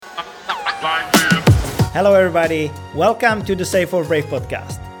Hello everybody, welcome to the Safe for Brave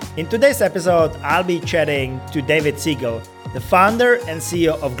podcast. In today's episode, I'll be chatting to David Siegel, the founder and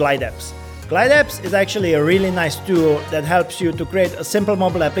CEO of GlideApps. GlideApps is actually a really nice tool that helps you to create a simple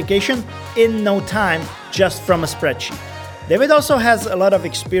mobile application in no time just from a spreadsheet. David also has a lot of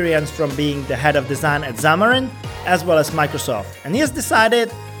experience from being the head of design at Xamarin as well as Microsoft, and he has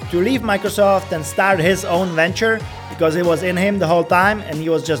decided to leave Microsoft and start his own venture because it was in him the whole time and he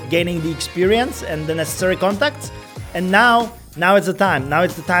was just gaining the experience and the necessary contacts. And now it's the time. Now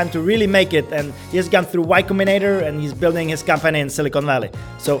it's the time to really make it. And he's gone through Y Combinator and he's building his company in Silicon Valley.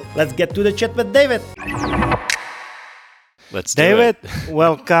 So let's get to the chat with David. Let's do David, it.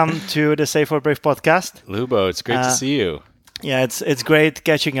 welcome to the Safe for Brave podcast. Lubo, it's great to see you. Yeah, it's great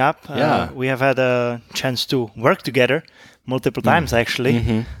catching up. Yeah. We have had a chance to work together multiple times actually.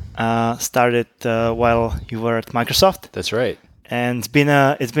 Mm-hmm. Started while you were at Microsoft. That's right. And it's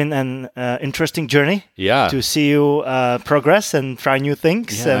been an interesting journey. Yeah. To see you progress and try new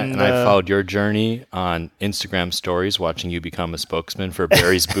things. Yeah, and I followed your journey on Instagram stories, watching you become a spokesman for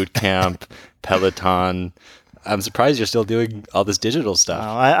Barry's Bootcamp, Peloton. I'm surprised you're still doing all this digital stuff.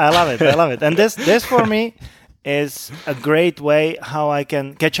 I love it. I love it. And this for me is a great way how I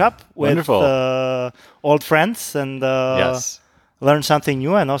can catch up with old friends and Yes. learn something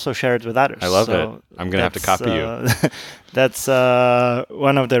new and also share it with others. I love it. I'm going to have to copy you. That's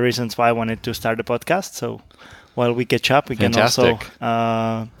one of the reasons why I wanted to start the podcast. So while we catch up, we Fantastic. can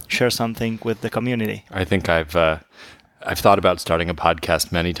also share something with the community. I think I've thought about starting a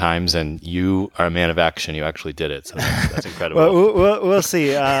podcast many times, and you are a man of action. You actually did it, so that's incredible. Well, we'll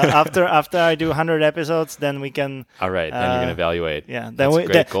see. After I do 100 episodes, then we can. All right, then you're going to evaluate. Yeah, that's a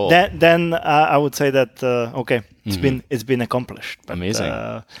great goal. Then I would say that it's been accomplished. But, Amazing.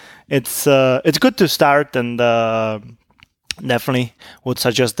 It's good to start, and definitely would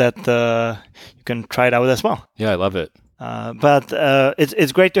suggest that you can try it out as well. Yeah, I love it. But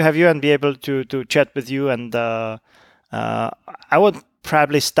it's great to have you and be able to chat with you. And I would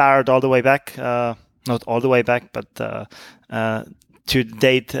probably start all the way back, not all the way back, but to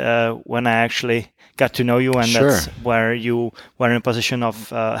date when I actually got to know you, and Sure. That's where you were in a position of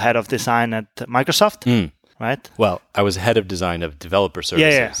head of design at Microsoft, right? Well, I was head of design of developer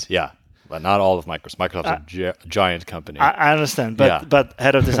services. Yeah. But not all of Microsoft. Microsoft's a giant company. I understand, but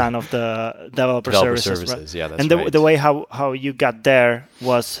head of design of the developer services. Right? Yeah, that's and right. the way how you got there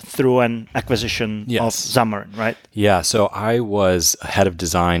was through an acquisition Yes. of Xamarin, right? Yeah, so I was head of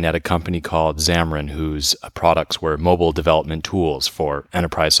design at a company called Xamarin, whose products were mobile development tools for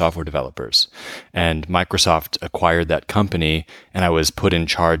enterprise software developers. And Microsoft acquired that company, and I was put in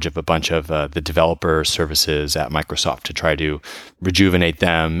charge of a bunch of the developer services at Microsoft to try to rejuvenate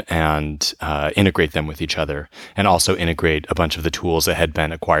them and integrate them with each other, and also integrate a bunch of the tools that had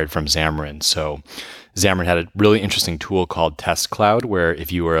been acquired from Xamarin. So Xamarin had a really interesting tool called Test Cloud, where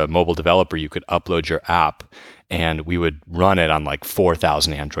if you were a mobile developer, you could upload your app and we would run it on like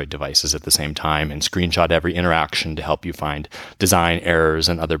 4,000 Android devices at the same time and screenshot every interaction to help you find design errors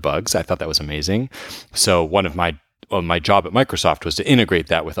and other bugs. I thought that was amazing. So one of my job at Microsoft was to integrate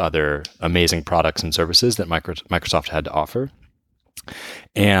that with other amazing products and services that Microsoft had to offer.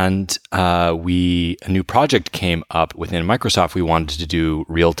 And a new project came up within Microsoft. We wanted to do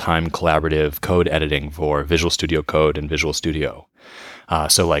real-time collaborative code editing for Visual Studio Code and Visual Studio.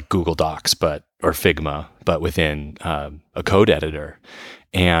 So like Google Docs, or Figma, but within a code editor.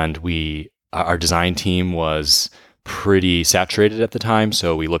 And our design team was pretty saturated at the time,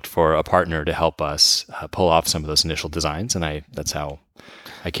 so we looked for a partner to help us pull off some of those initial designs, and that's how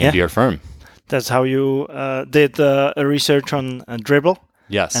I came to your firm. That's how you did a research on Dribbble.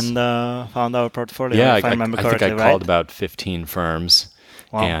 Yes. And found our portfolio, yeah, if I remember correctly, I think I called about 15 firms.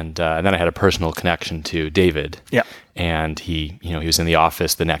 Wow. And then I had a personal connection to David. Yeah. And he was in the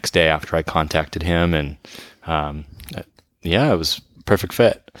office the next day after I contacted him, and it was a perfect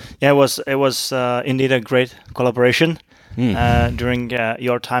fit. Yeah, it was indeed a great collaboration during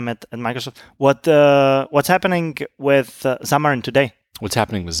your time at Microsoft. What's happening with Xamarin today? What's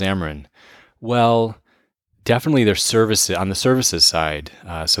happening with Xamarin? Well, definitely their services on the services side.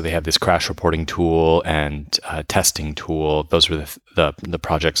 So they have this crash reporting tool and testing tool. Those were the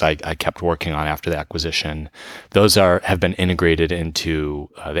projects I kept working on after the acquisition. Those have been integrated into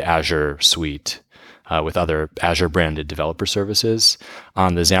the Azure suite with other Azure branded developer services.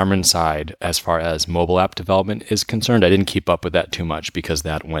 On the Xamarin side, as far as mobile app development is concerned, I didn't keep up with that too much because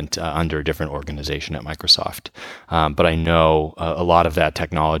that went under a different organization at Microsoft. But I know a lot of that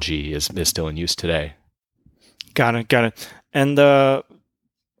technology is still in use today. Got it. And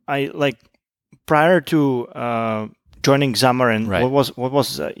prior to joining Xamarin. Right. What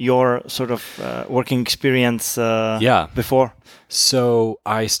was your sort of working experience before? So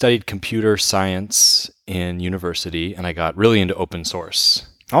I studied computer science in university, and I got really into open source.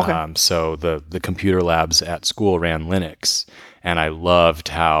 Okay. So the computer labs at school ran Linux, and I loved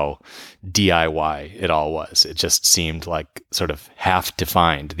how DIY it all was. It just seemed like sort of half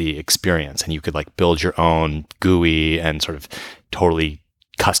defined the experience, and you could like build your own GUI and sort of totally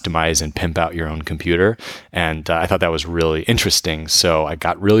customize and pimp out your own computer. And I thought that was really interesting. So I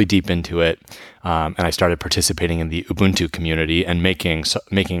got really deep into it, and I started participating in the Ubuntu community and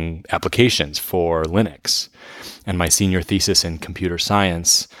making applications for Linux. And my senior thesis in computer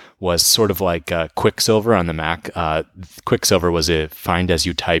science was sort of like Quicksilver on the Mac. Quicksilver was a find as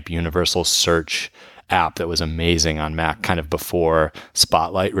you type universal search app that was amazing on Mac, kind of before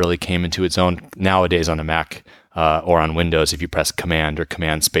Spotlight really came into its own. Nowadays on a Mac or on Windows, if you press Command or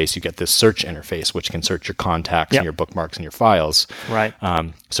Command Space, you get this search interface, which can search your contacts and your bookmarks and your files. Right.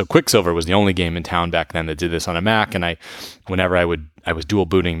 So Quicksilver was the only game in town back then that did this on a Mac. And whenever I was dual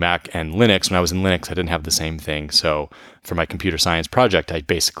booting Mac and Linux. When I was in Linux, I didn't have the same thing. So for my computer science project, I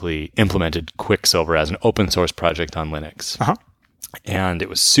basically implemented Quicksilver as an open source project on Linux. Uh-huh. And it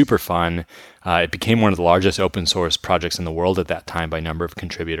was super fun. It became one of the largest open source projects in the world at that time by number of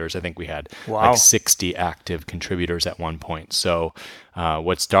contributors. I think we had like 60 active contributors at one point. So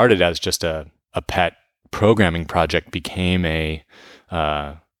what started as just a pet programming project became a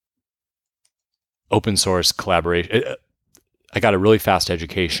open source collaboration. I got a really fast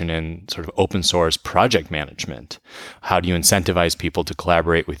education in sort of open source project management. How do you incentivize people to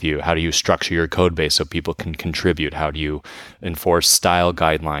collaborate with you? How do you structure your code base so people can contribute? How do you enforce style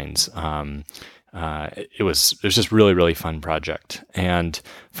guidelines? It was just really, really fun project. And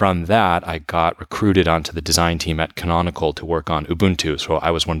from that, I got recruited onto the design team at Canonical to work on Ubuntu. So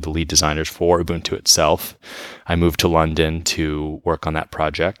I was one of the lead designers for Ubuntu itself. I moved to London to work on that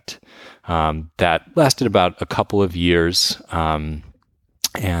project. That lasted about a couple of years. And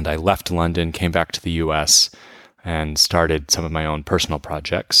I left London, came back to the US, and started some of my own personal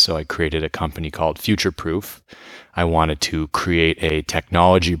projects. So I created a company called Futureproof. I wanted to create a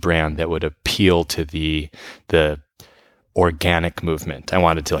technology brand that would appeal to the organic movement. I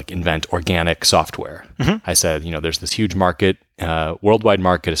wanted to like invent organic software. Mm-hmm. I said, there's this huge market, worldwide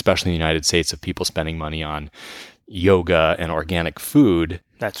market, especially in the United States, of people spending money on yoga and organic food.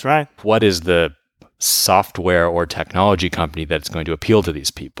 That's right. What is the software or technology company that's going to appeal to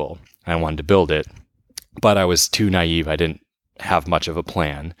these people? I wanted to build it, but I was too naive. I didn't have much of a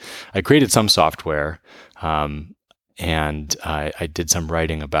plan. I created some software, and I did some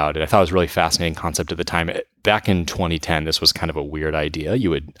writing about it. I thought it was a really fascinating concept at the time. Back in 2010, this was kind of a weird idea.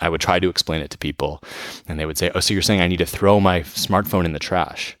 I would try to explain it to people, and they would say, "Oh, so you're saying I need to throw my smartphone in the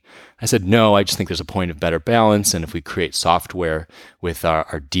trash?" I said, no, I just think there's a point of better balance. And if we create software with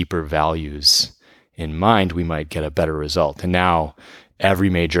our deeper values in mind, we might get a better result. And now every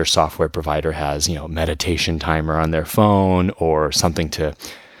major software provider has, meditation timer on their phone or something to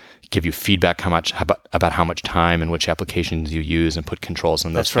give you feedback about how much time and which applications you use and put controls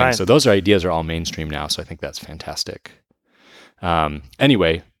on those things. Right. So those ideas are all mainstream now. So I think that's fantastic.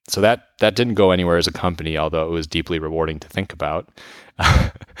 Anyway, so that didn't go anywhere as a company, although it was deeply rewarding to think about.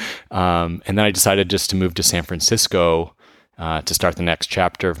 And then I decided just to move to San Francisco to start the next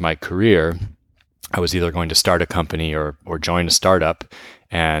chapter of my career. I was either going to start a company or join a startup,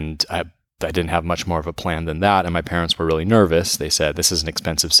 and I didn't have much more of a plan than that. And my parents were really nervous. They said, "This is an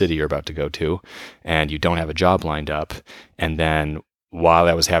expensive city you're about to go to, and you don't have a job lined up." And then while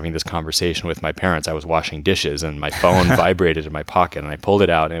I was having this conversation with my parents, I was washing dishes and my phone vibrated in my pocket, and I pulled it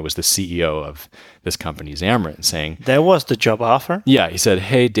out, and it was the CEO of this company, Xamarin, saying, "That was the job offer?" Yeah. He said,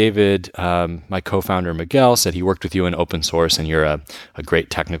 "Hey, David, my co-founder, Miguel, said he worked with you in open source, and you're a great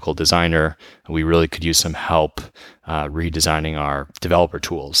technical designer. We really could use some help redesigning our developer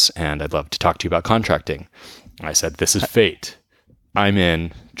tools, and I'd love to talk to you about contracting." I said, "This is fate. I'm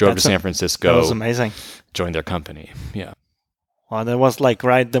in." Drove to San Francisco. That was amazing. Joined their company. Yeah. Well, that was like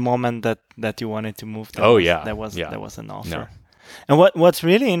right the moment that you wanted to move. That was an offer. No. And what's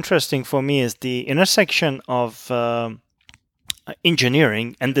really interesting for me is the intersection of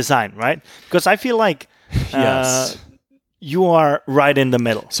engineering and design, right? Because I feel like you are right in the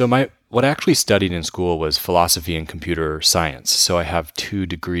middle. So what I actually studied in school was philosophy and computer science. So I have 2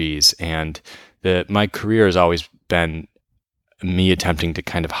 degrees, and my career has always been me attempting to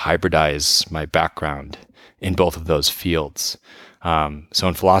kind of hybridize my background in both of those fields. So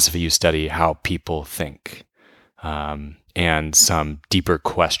in philosophy, you study how people think, and some deeper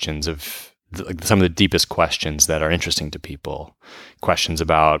questions some of the deepest questions that are interesting to people, questions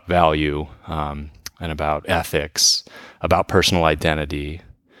about value, and about ethics, about personal identity.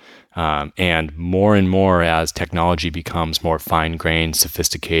 And more as technology becomes more fine-grained,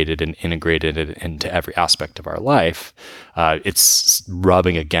 sophisticated, and integrated into every aspect of our life, it's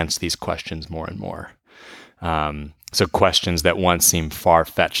rubbing against these questions more and more. So questions that once seemed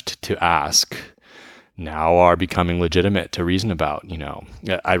far-fetched to ask now are becoming legitimate to reason about.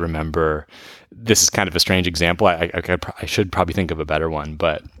 I remember, this is kind of a strange example. I should probably think of a better one,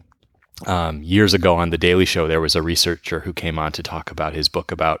 but years ago on The Daily Show, there was a researcher who came on to talk about his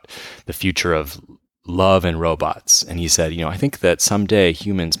book about the future of love and robots. And he said, I think that someday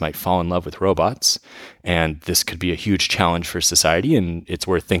humans might fall in love with robots, and this could be a huge challenge for society, and it's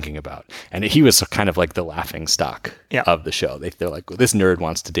worth thinking about. And he was kind of like the laughing stock of the show. They're like, well, this nerd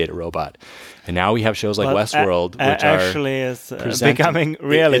wants to date a robot. And now we have shows like Westworld, which actually is becoming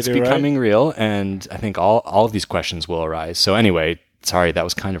reality. It's becoming real, and I think all of these questions will arise. So anyway, sorry, that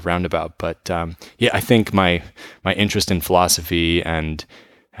was kind of roundabout, but I think my interest in philosophy and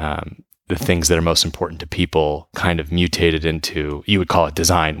the things that are most important to people kind of mutated into, you would call it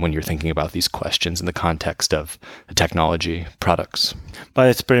design when you're thinking about these questions in the context of the technology products. But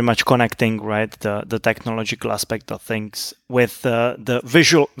it's pretty much connecting, right, the technological aspect of things with the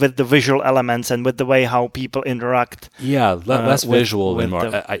visual elements and with the way how people interact. Yeah, less visual and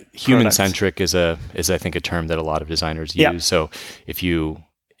more human-centric is I think a term that a lot of designers use. So if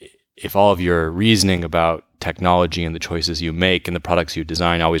all of your reasoning about technology and the choices you make and the products you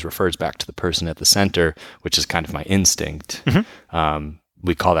design always refers back to the person at the center, which is kind of my instinct,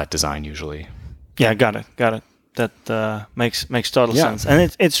 we call that design usually. Yeah, got it. That makes total sense,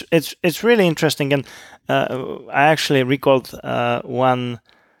 and it's really interesting. And I actually recalled one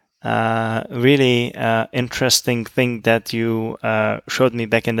really interesting thing that you showed me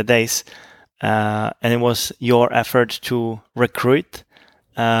back in the days, and it was your effort to recruit.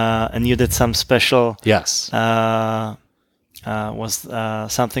 And you did some special. Yes. Was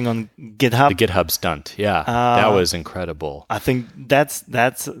something on GitHub. The GitHub stunt. Yeah, that was incredible. I think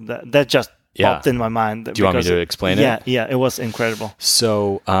that just popped in my mind. Do you want me to explain it? Yeah, it was incredible.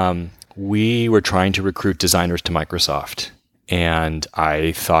 So we were trying to recruit designers to Microsoft, and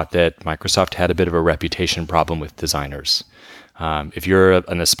I thought that Microsoft had a bit of a reputation problem with designers. If you're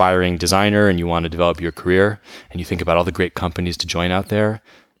an aspiring designer and you want to develop your career and you think about all the great companies to join out there,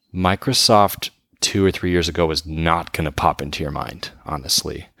 Microsoft 2 or 3 years ago was not going to pop into your mind,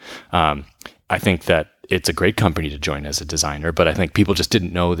 honestly. I think that it's a great company to join as a designer, but I think people just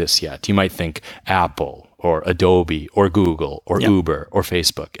didn't know this yet. You might think Apple or Adobe or Google or Uber or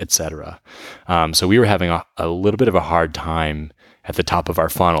Facebook, etc. So we were having a little bit of a hard time at the top of our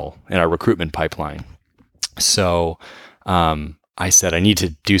funnel in our recruitment pipeline. So I said, I need to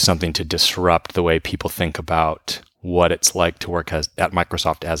do something to disrupt the way people think about what it's like to work at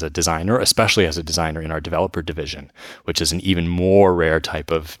Microsoft as a designer, especially as a designer in our developer division, which is an even more rare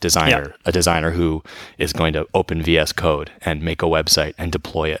type of designer, a designer who is going to open VS Code and make a website and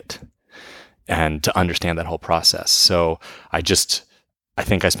deploy it, and to understand that whole process. So I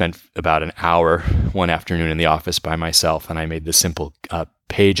think I spent about an hour one afternoon in the office by myself, and I made this simple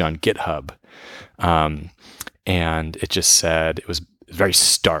page on GitHub. And it just said, it was very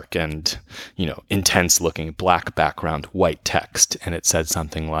stark and, intense looking, black background, white text. And it said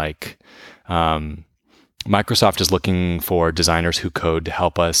something like, Microsoft is looking for designers who code to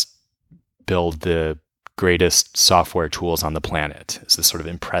help us build the greatest software tools on the planet. It's this sort of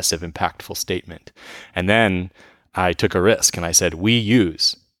impressive, impactful statement. And then I took a risk and I said, we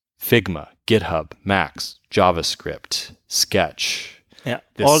use Figma, GitHub, Max, JavaScript, Sketch. Yeah,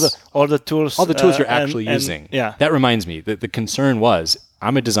 all the tools you're actually using. Yeah, that reminds me that the concern was,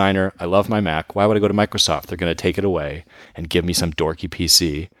 I'm a designer. I love my Mac. Why would I go to Microsoft? They're going to take it away and give me some dorky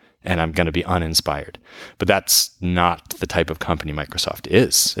PC, and I'm going to be uninspired. But that's not the type of company Microsoft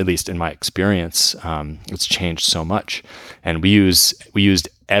is, at least in my experience. It's changed so much, and we used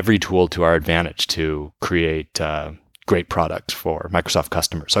every tool to our advantage to create great product for Microsoft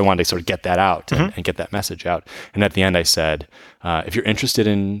customers. So I wanted to sort of get that out and get that message out. And at the end, I said, if you're interested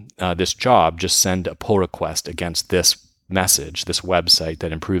in this job, just send a pull request against this message, this website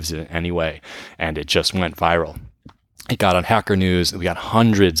that improves it in any way. And it just went viral. It got on Hacker News. We got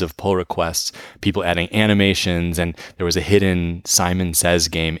hundreds of pull requests, people adding animations, and there was a hidden Simon Says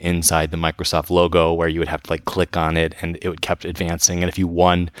game inside the Microsoft logo where you would have to click on it, and it would kept advancing. And if you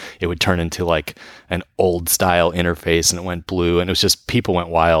won, it would turn into an old style interface, and it went blue. And it was just, people went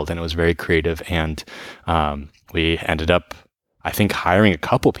wild, and it was very creative. And we ended up, I think, hiring a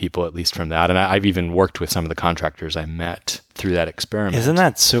couple people at least from that. And I've even worked with some of the contractors I met through that experiment. Isn't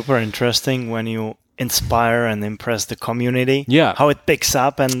that super interesting when you inspire and impress the community. Yeah. How it picks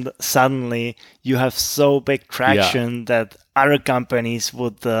up, and suddenly you have so big traction that other companies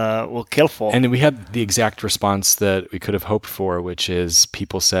will kill for. And we had the exact response that we could have hoped for, which is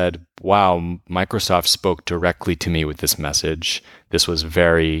people said, wow, Microsoft spoke directly to me with this message. This was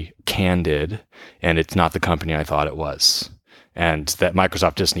very candid, and it's not the company I thought it was. And that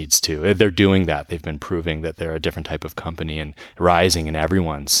Microsoft just needs to. They're doing that. They've been proving that they're a different type of company and rising in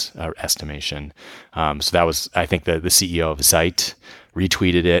everyone's estimation. So that was, I think, the CEO of the site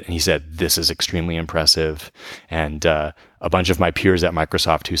retweeted it, and he said, this is extremely impressive. And a bunch of my peers at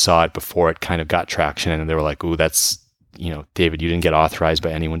Microsoft who saw it before it kind of got traction, and they were like, ooh, that's, David, you didn't get authorized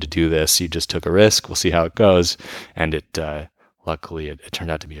by anyone to do this. You just took a risk. We'll see how it goes. And it, luckily, it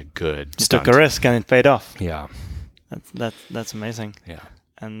turned out to be a good stunt. Took a risk and it paid off. Yeah. That's amazing. Yeah.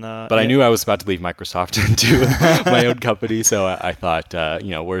 And but I knew I was about to leave Microsoft into my own company, so I thought,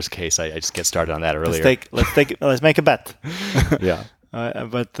 worst case, I just get started on that earlier. Let's make a bet. Yeah.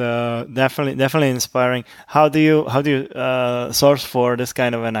 But definitely inspiring. How do you source for this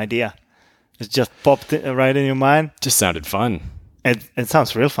kind of an idea? It just popped right in your mind. Just sounded fun. It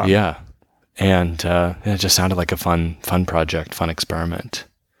sounds real fun. Yeah, and it just sounded like a fun project, fun experiment.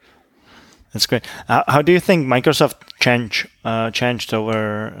 That's great. How do you think Microsoft changed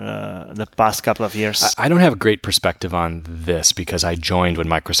over the past couple of years? I don't have a great perspective on this because I joined when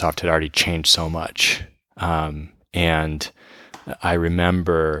Microsoft had already changed so much. And I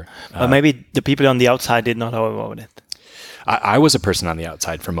remember... But maybe the people on the outside did not know about it. I was a person on the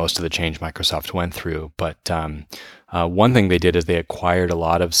outside for most of the change Microsoft went through. But one thing they did is they acquired a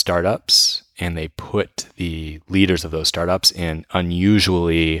lot of startups, and they put the leaders of those startups in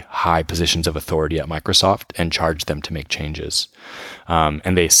unusually high positions of authority at Microsoft and charged them to make changes.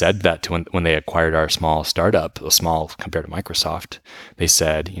 And they said that when they acquired our small startup, small compared to Microsoft, they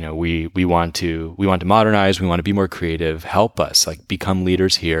said, we want to modernize, we want to be more creative, help us, become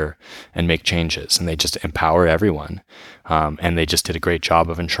leaders here and make changes. And they just empower everyone. And they just did a great job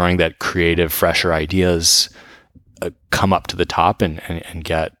of ensuring that creative, fresher ideas come up to the top and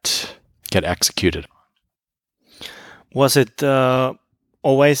get executed. Was it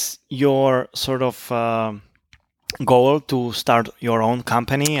always your sort of goal to start your own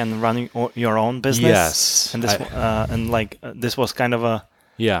company and run your own business? Yes. And this was kind of a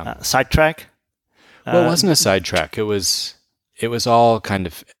sidetrack? Well, it wasn't a sidetrack. It was all kind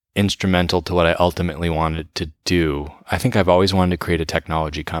of instrumental to what I ultimately wanted to do. I think I've always wanted to create a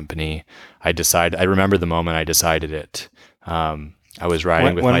technology company. I remember the moment I decided it. I was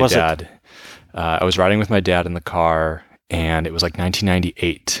riding with my dad. I was riding with my dad in the car, and it was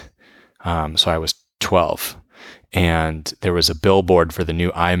 1998. So I was 12. And there was a billboard for the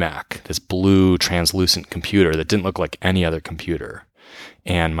new iMac, this blue translucent computer that didn't look like any other computer.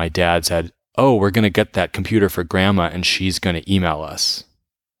 And my dad said, oh, we're going to get that computer for grandma, and she's going to email us.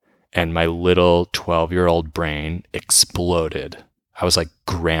 And my little 12-year-old brain exploded. I was like,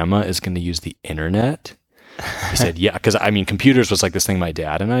 grandma is going to use the internet? He said, yeah, because computers was this thing my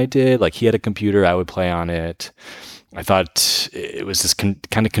dad and I did. He had a computer, I would play on it. I thought it was this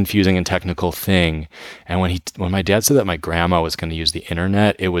kind of confusing and technical thing. And when my dad said that my grandma was going to use the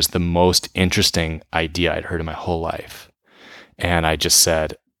internet, it was the most interesting idea I'd heard in my whole life. And I just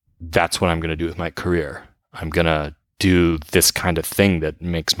said, that's what I'm going to do with my career. I'm going to do this kind of thing that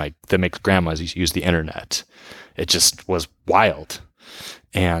makes grandmas use the internet. It just was wild.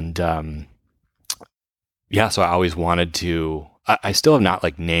 And so I always wanted to, I still have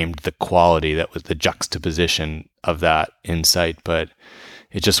not named the quality that was the juxtaposition of that insight, but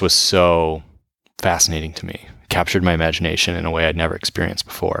it just was so fascinating to me. It captured my imagination in a way I'd never experienced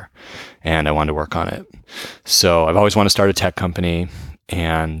before, and I wanted to work on it. So I've always wanted to start a tech company,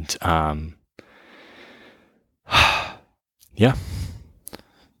 and yeah.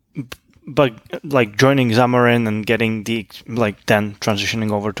 But joining Xamarin and getting then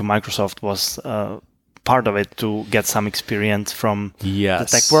transitioning over to Microsoft was part of it to get some experience from the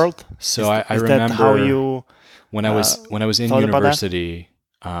tech world. So I remember that how you when I was in university.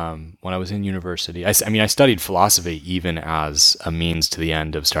 I studied philosophy even as a means to the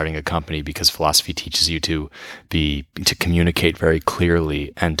end of starting a company, because philosophy teaches you to communicate very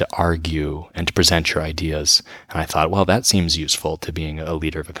clearly and to argue and to present your ideas. And I thought, well, that seems useful to being a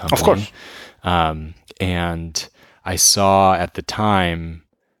leader of a company. Of course. And I saw at the time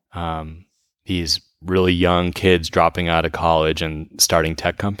these really young kids dropping out of college and starting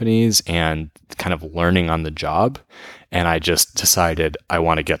tech companies and kind of learning on the job. And I just decided I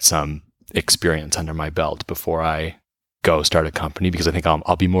want to get some experience under my belt before I go start a company, because I think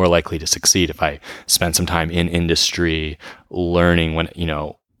I'll be more likely to succeed if I spend some time in industry learning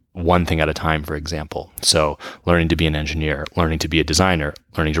one thing at a time, for example. So learning to be an engineer, learning to be a designer,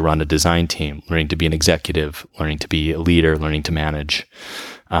 learning to run a design team, learning to be an executive, learning to be a leader, learning to manage.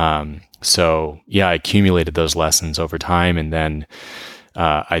 So yeah, I accumulated those lessons over time, and then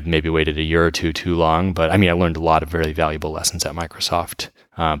I'd maybe waited a year or two too long. But I mean, I learned a lot of very valuable lessons at Microsoft.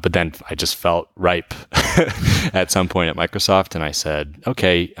 But then I just felt ripe at some point at Microsoft, and I said,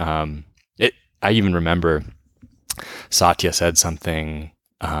 okay. I even remember Satya said something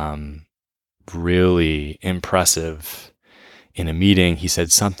really impressive in a meeting. He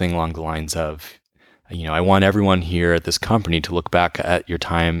said something along the lines of, I want everyone here at this company to look back at your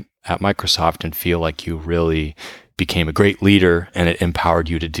time at Microsoft and feel like you really became a great leader and it empowered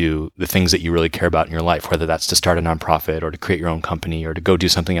you to do the things that you really care about in your life, whether that's to start a nonprofit or to create your own company or to go do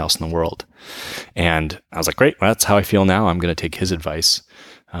something else in the world. And I was like, great, well, that's how I feel now. I'm going to take his advice.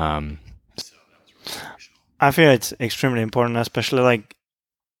 I feel it's extremely important, especially like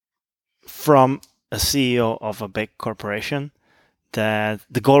from a CEO of a big corporation, that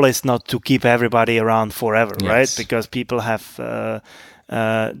the goal is not to keep everybody around forever, yes. right? Because people have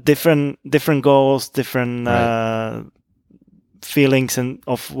different goals, different feelings and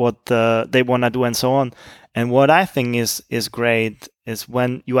of what they want to do and so on. And what I think is great is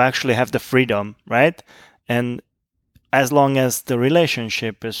when you actually have the freedom, right? And as long as the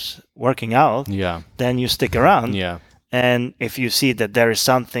relationship is working out, then you stick around. Yeah. And if you see that there is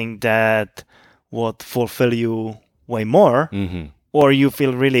something that would fulfill you way more, or you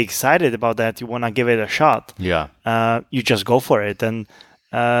feel really excited about that, you want to give it a shot, you just go for it. And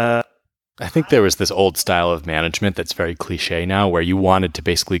I think there was this old style of management that's very cliche now, where you wanted to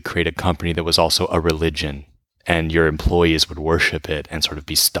basically create a company that was also a religion, and your employees would worship it and sort of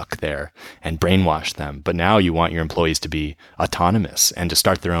be stuck there and brainwash them. But now you want your employees to be autonomous and to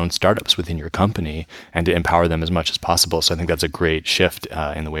start their own startups within your company and to empower them as much as possible. So I think that's a great shift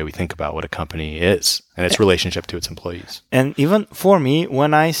in the way we think about what a company is and its relationship to its employees. And even for me,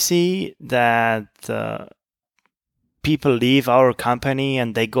 when I see that people leave our company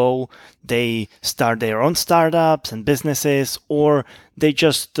and they start their own startups and businesses, or they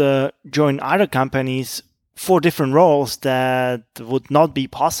just join other companies for different roles that would not be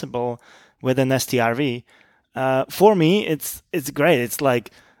possible with an STRV. For me, it's great. It's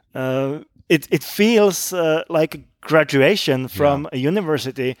like it feels like a graduation from a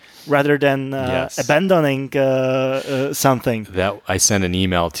university rather than abandoning something. That I sent an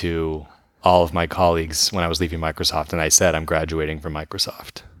email to all of my colleagues when I was leaving Microsoft, and I said I'm graduating from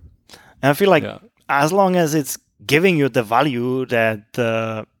Microsoft. And I feel like as long as it's giving you the value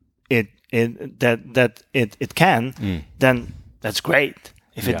that it can, then that's great.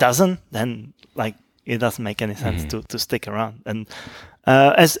 If it doesn't, then like it doesn't make any sense to stick around. And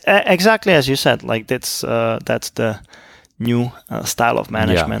exactly as you said, like that's the new style of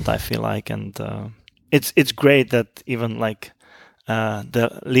management. I feel like, and it's great that even like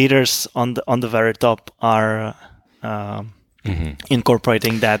the leaders on the very top are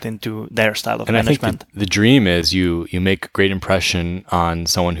incorporating that into their style of management. I think the dream is you make a great impression on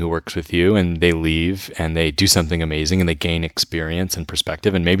someone who works with you, and they leave and they do something amazing and they gain experience and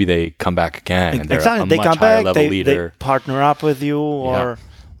perspective, and maybe they come back again and they're a much higher level leader. They partner up with you, or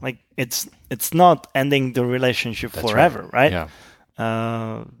like it's not ending the relationship forever, right? Yeah.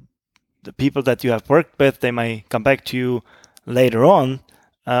 The people that you have worked with, they may come back to you later on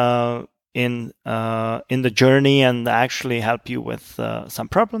in the journey and actually help you with some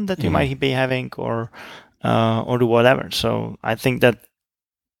problem that you might be having or do whatever. So I think that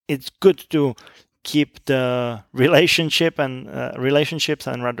it's good to keep the relationship and relationships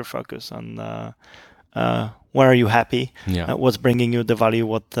and rather focus on where are you happy, what's bringing you the value,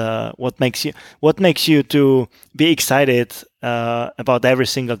 what makes you to be excited about every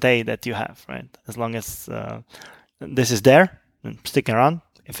single day that you have, right? As long as this is there, stick around.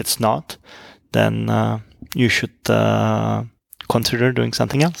 If it's not, then you should consider doing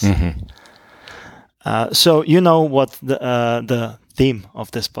something else. So you know what the theme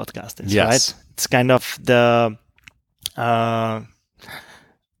of this podcast is, right? It's kind of the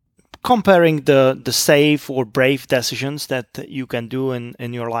comparing the safe or brave decisions that you can do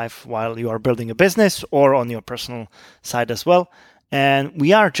in your life while you are building a business or on your personal side as well. And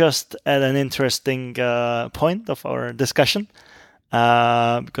we are just at an interesting point of our discussion.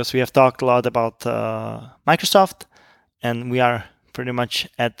 Because we have talked a lot about Microsoft, and we are pretty much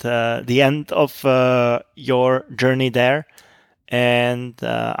at the end of your journey there. And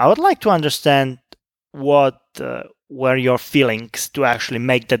I would like to understand what were your feelings to actually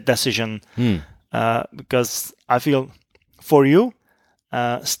make that decision, because I feel for you,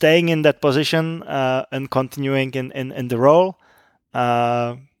 staying in that position and continuing in the role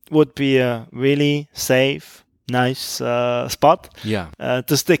would be a really safe, nice spot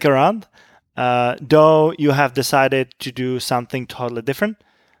to stick around. Though you have decided to do something totally different.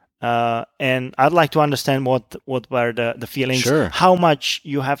 And I'd like to understand what were the feelings, how much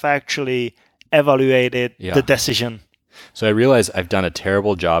you have actually evaluated the decision. So I realize I've done a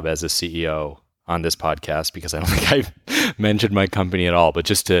terrible job as a CEO on this podcast because I don't think I've mentioned my company at all. But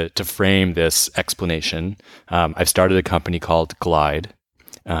just to frame this explanation, I've started a company called Glide,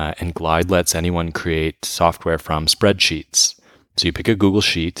 and Glide lets anyone create software from spreadsheets. So you pick a Google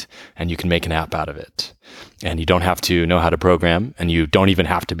Sheet and you can make an app out of it. And you don't have to know how to program, and you don't even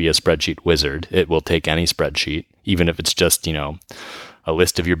have to be a spreadsheet wizard. It will take any spreadsheet, even if it's just, a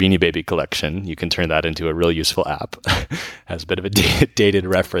list of your Beanie Baby collection. You can turn that into a real useful app. Has a bit of a dated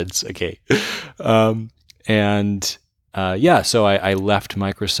reference. Okay. So I left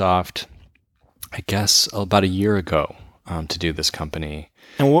Microsoft, I guess, about a year ago to do this company.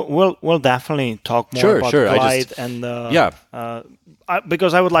 And we'll definitely talk more about Glide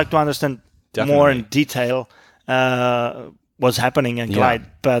because I would like to understand more in detail what's happening in Glide.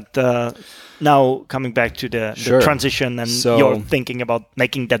 But now coming back to the transition and your thinking about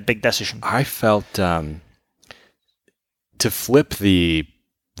making that big decision. I felt to flip the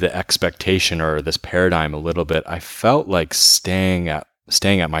expectation or this paradigm a little bit, I felt like staying at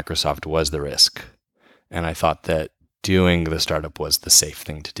Microsoft was the risk. And I thought that doing the startup was the safe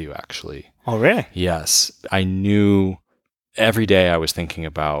thing to do, actually. Oh, really? Yes. I knew every day I was thinking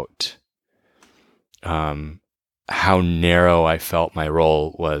about how narrow I felt my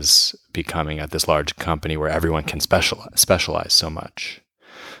role was becoming at this large company where everyone can specialize so much.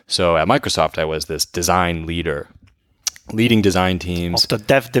 So at Microsoft, I was this design leader, leading design teams. Of the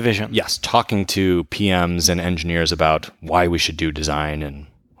dev division. Yes, talking to PMs and engineers about why we should do design and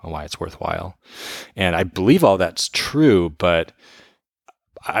why it's worthwhile. And I believe all that's true, but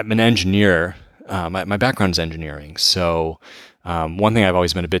I'm an engineer. My background is engineering. So one thing I've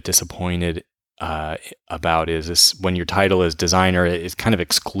always been a bit disappointed about is this: when your title is designer, it kind of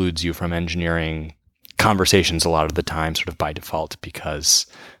excludes you from engineering conversations a lot of the time, sort of by default, because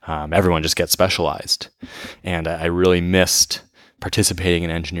everyone just gets specialized. And I really missed participating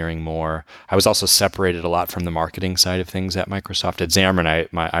in engineering more. I was also separated a lot from the marketing side of things at Microsoft. At Xamarin,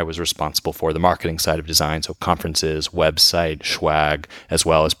 I was responsible for the marketing side of design, so conferences, website, swag, as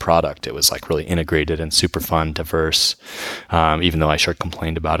well as product. It was like really integrated and super fun, diverse, even though I sure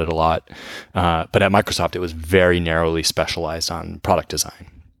complained about it a lot. But at Microsoft, it was very narrowly specialized on product design.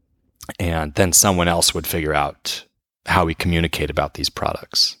 And then someone else would figure out how we communicate about these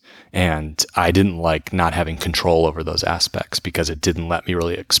products. And I didn't like not having control over those aspects because it didn't let me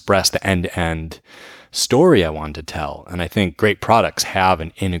really express the end-to-end story I wanted to tell. And I think great products have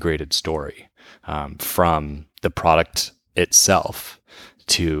an integrated story, from the product itself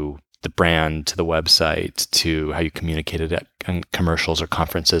to the brand, to the website, to how you communicate it at commercials or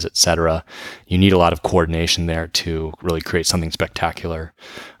conferences, etc. You need a lot of coordination there to really create something spectacular.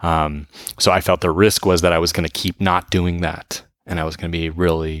 So I felt the risk was that I was going to keep not doing that. And I was going to be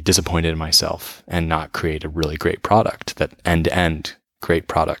really disappointed in myself and not create a really great product, that end-to-end great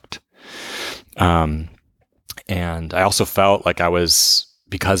product. And I also felt like I was,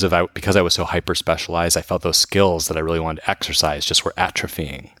 because I was so hyper-specialized, I felt those skills that I really wanted to exercise just were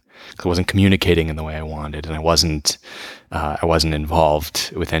atrophying. I wasn't communicating in the way I wanted, and I wasn't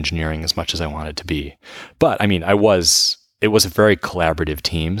involved with engineering as much as I wanted to be. But I mean, it was a very collaborative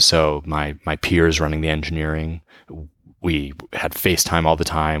team. So my peers running the engineering, we had FaceTime all the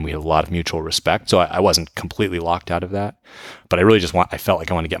time. We had a lot of mutual respect. So I wasn't completely locked out of that, but I really I felt like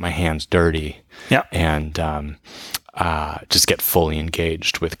I wanted to get my hands dirty and just get fully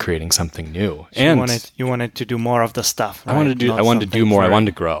engaged with creating something new. So and you wanted to do more of the stuff. Right? I wanted to do more. I wanted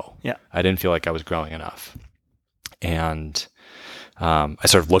to grow. Yeah. I didn't feel like I was growing enough. And I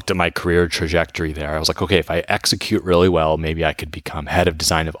sort of looked at my career trajectory there. I was like, okay, if I execute really well, maybe I could become head of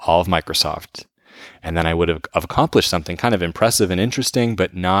design of all of Microsoft. And then I would have accomplished something kind of impressive and interesting,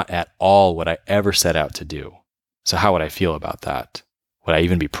 but not at all what I ever set out to do. So how would I feel about that? Would I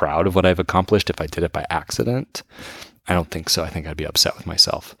even be proud of what I've accomplished if I did it by accident? I don't think so. I think I'd be upset with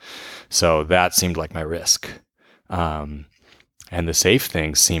myself. So that seemed like my risk. And the safe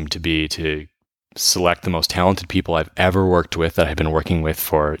thing seemed to be to select the most talented people I've ever worked with, that I've been working with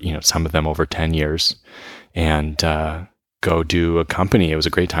for, some of them over 10 years, and go do a company. It was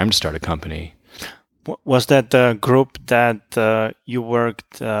a great time to start a company. Was that the group that you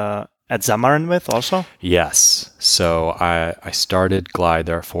worked at Xamarin with also? Yes. So I started Glide.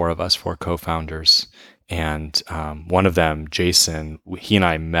 There are four co-founders. And one of them, Jason, he and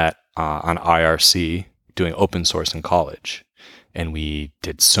I met on IRC doing open source in college. and we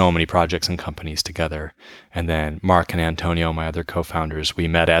did so many projects and companies together. And then Mark and Antonio, my other co-founders, we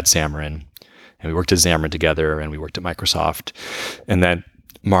met at Xamarin, and we worked at Xamarin together, and we worked at Microsoft. And then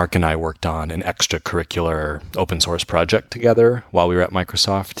Mark and I worked on an extracurricular open source project together while we were at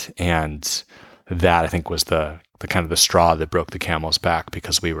Microsoft. And that, I think, was the kind of the straw that broke the camel's back,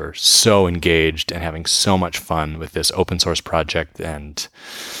 because we were so engaged and having so much fun with this open source project. And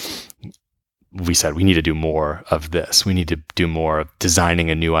we said, we need to do more of this. We need to do more of designing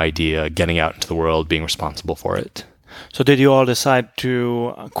a new idea, getting out into the world, being responsible for it. So did you all decide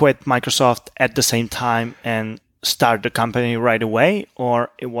to quit Microsoft at the same time and start the company right away, or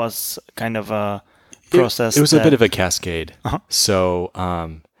it was kind of a process? It was a bit of a cascade. Uh-huh. So,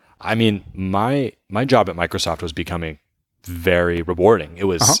 I mean, my job at Microsoft was becoming very rewarding. It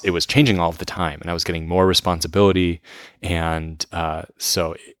was changing all of the time, and I was getting more responsibility, and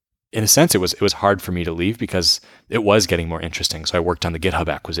so in a sense, it was hard for me to leave because it was getting more interesting. So I worked on the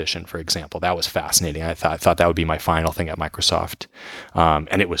GitHub acquisition, for example. That was fascinating. I thought that would be my final thing at Microsoft,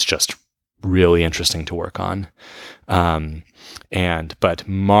 and it was just really interesting to work on. But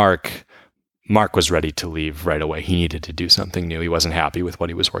Mark was ready to leave right away. He needed to do something new. He wasn't happy with what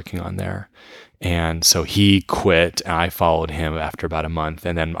he was working on there. And so he quit, and I followed him after about a month.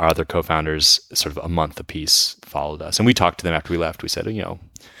 And then our other co-founders, sort of a month apiece, followed us. And we talked to them after we left. We said, we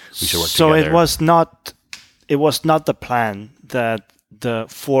should work together. So it was not the plan that the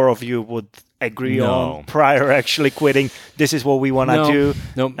four of you would agree on prior actually quitting. This is what we want to do.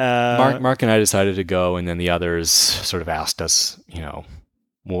 No, Mark and I decided to go, and then the others sort of asked us,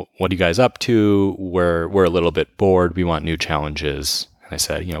 what are you guys up to? We're a little bit bored. We want new challenges. And I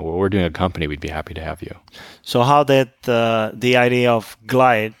said, we're doing a company. We'd be happy to have you. So how did the idea of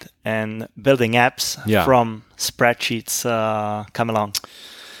Glide and building apps from spreadsheets come along?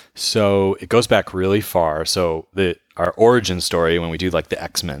 So it goes back really far. So our origin story, when we do like the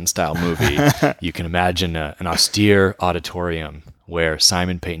X-Men style movie, you can imagine an austere auditorium where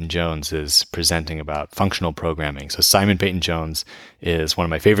Simon Peyton-Jones is presenting about functional programming. So Simon Peyton-Jones is one of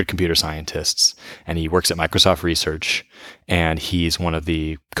my favorite computer scientists, and he works at Microsoft Research, and he's one of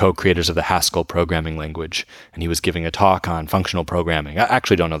the co-creators of the Haskell programming language. And he was giving a talk on functional programming. I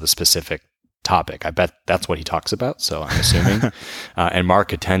actually don't know the specific topic. I bet that's what he talks about, so I'm assuming. And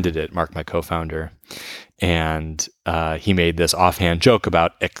Mark attended it, Mark, my co-founder. And he made this offhand joke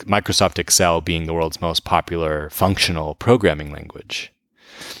about Microsoft Excel being the world's most popular functional programming language.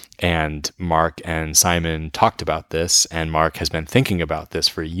 And Mark and Simon talked about this, and Mark has been thinking about this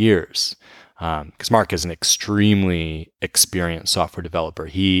for years. Because Mark is an extremely experienced software developer.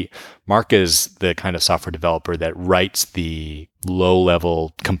 Mark is the kind of software developer that writes the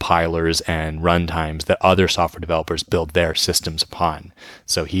low-level compilers and runtimes that other software developers build their systems upon.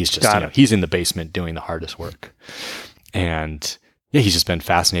 So he's just, he's in the basement doing the hardest work. And he's just been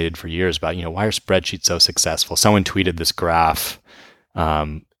fascinated for years about, why are spreadsheets so successful? Someone tweeted this graph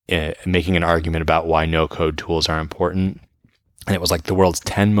making an argument about why no-code tools are important. And it was like the world's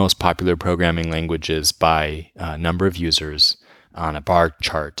 10 most popular programming languages by number of users on a bar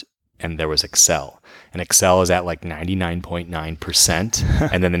chart. And there was Excel. And Excel is at like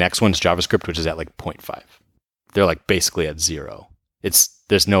 99.9%. And then the next one's JavaScript, which is at like 0.5. They're like basically at zero.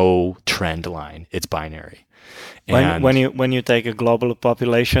 There's no trend line. It's binary. And when you take a global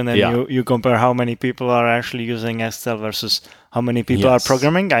population and you compare how many people are actually using Excel versus how many people are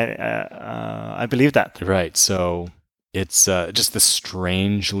programming, I believe that. Right. So it's just this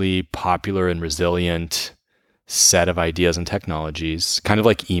strangely popular and resilient set of ideas and technologies, kind of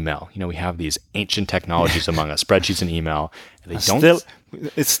like email. We have these ancient technologies among us, spreadsheets and email.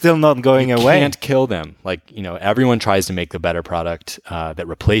 It's still not going away. You can't kill them. Everyone tries to make the better product that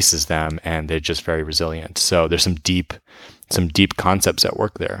replaces them, and they're just very resilient. So there's some deep concepts at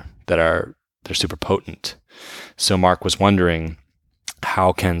work there they're super potent. So Mark was wondering,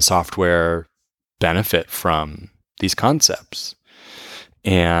 how can software benefit from these concepts?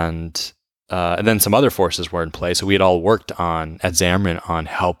 And then some other forces were in play. So we had all worked at Xamarin on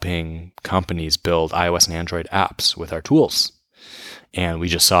helping companies build iOS and Android apps with our tools. And we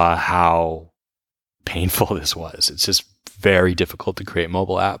just saw how painful this was. It's just very difficult to create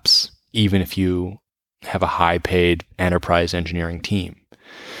mobile apps, even if you have a high-paid enterprise engineering team.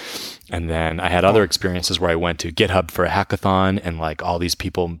 And then I had other experiences where I went to GitHub for a hackathon, and like all these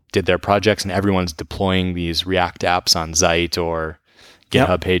people did their projects, and everyone's deploying these React apps on Zeit or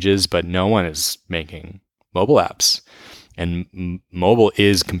GitHub pages, but no one is making mobile apps. And mobile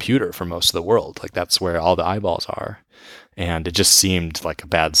is computer for most of the world. Like that's where all the eyeballs are. And it just seemed like a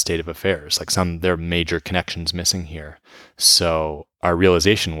bad state of affairs. Like there are major connections missing here. So our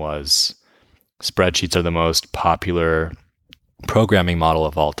realization was spreadsheets are the most popular programming model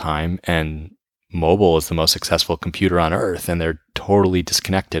of all time, and mobile is the most successful computer on earth, and they're totally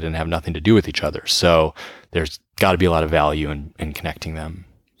disconnected and have nothing to do with each other. So there's got to be a lot of value in connecting them.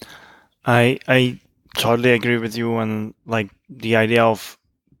 I totally agree with you on like the idea of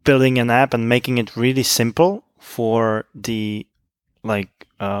building an app and making it really simple for the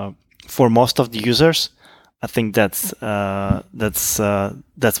for most of the users. I think that's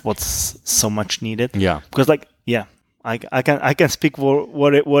what's so much needed. Yeah, because I can speak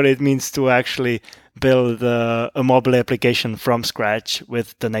what it means to actually build a mobile application from scratch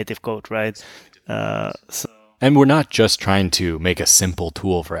with the native code, right? And we're not just trying to make a simple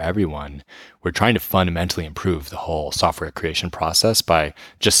tool for everyone. We're trying to fundamentally improve the whole software creation process by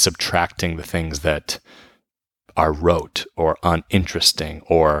just subtracting the things that are rote or uninteresting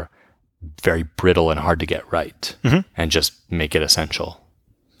or very brittle and hard to get right, and just make it essential.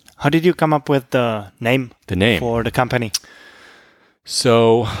 How did you come up with the name for the company?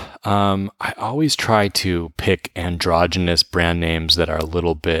 So I always try to pick androgynous brand names that are a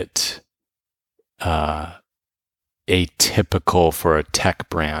little bit atypical for a tech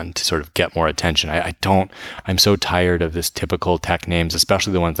brand to sort of get more attention. I'm so tired of this typical tech names,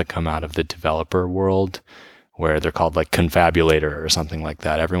 especially the ones that come out of the developer world, where they're called like Confabulator or something like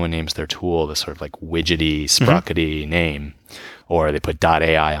that. Everyone names their tool this sort of like widgety, sprockety name, or they put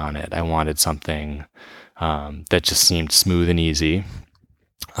 .ai on it. I wanted something that just seemed smooth and easy.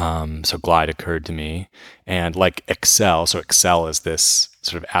 So Glide occurred to me, and like excel. So excel is this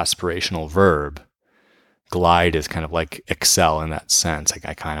sort of aspirational verb. Glide is kind of like excel in that sense.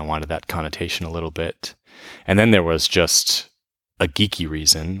 I kind of wanted that connotation a little bit. And then there was just a geeky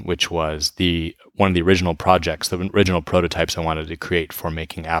reason, which was one of the original projects, the original prototypes I wanted to create for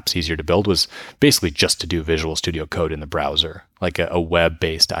making apps easier to build was basically just to do Visual Studio Code in the browser, like a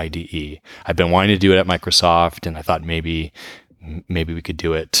web-based IDE. I've been wanting to do it at Microsoft, and I thought maybe we could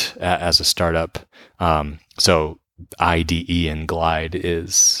do it as a startup. So IDE and Glide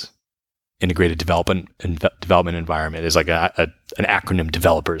is integrated development environment, is like an acronym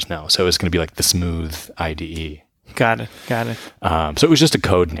developers know. So it's going to be like the smooth IDE. Got it. So it was just a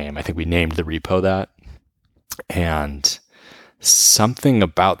code name. I think we named the repo that. And something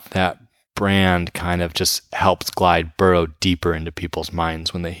about that brand kind of just helped Glide burrow deeper into people's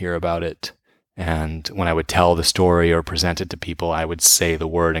minds when they hear about it. And when I would tell the story or present it to people, I would say the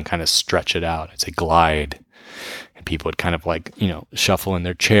word and kind of stretch it out. I'd say Glide. And people would kind of like, shuffle in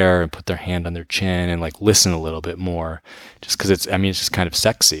their chair and put their hand on their chin and like listen a little bit more, just because it's just kind of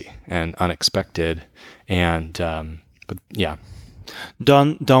sexy and unexpected. And, but yeah.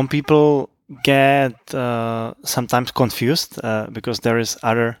 Don't people get sometimes confused because there is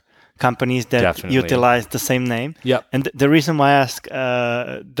other companies that Definitely utilize the same name? Yep. And the reason why I ask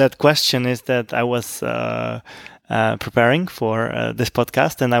that question is that I was preparing for this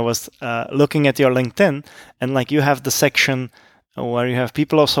podcast, and I was looking at your LinkedIn, and like you have the section where you have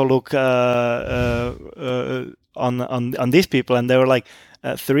people also look on these people, and they were like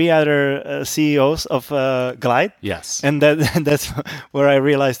 3 other CEOs of Glide. Yes. And that's where I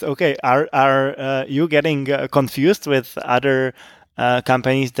realized, okay, are you getting confused with other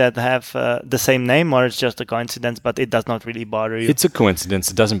companies that have the same name, or it's just a coincidence, but it does not really bother you? It's a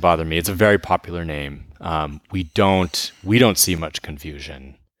coincidence. It doesn't bother me. It's a very popular name. We don't see much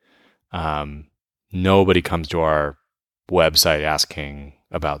confusion. Nobody comes to our website asking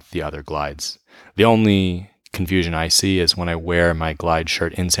about the other Glides. The only confusion I see is when I wear my Glide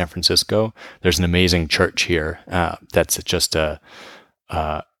shirt in San Francisco. There's an amazing church here that's just an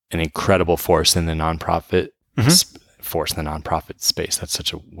incredible force in the nonprofit space. That's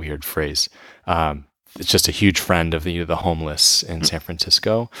such a weird phrase. It's just a huge friend of the homeless in San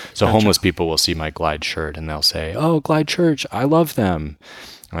Francisco. So gotcha. Homeless people will see my Glide shirt and they'll say, "Oh, Glide Church, I love them."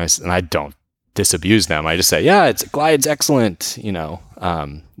 And I don't disabuse them. I just say, "Yeah, Glide's excellent."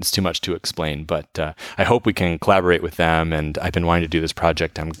 It's too much to explain, but I hope we can collaborate with them. And I've been wanting to do this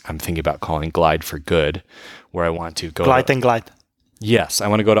project. I'm thinking about calling Glide for Good, where I want to go. Glide. Yes, I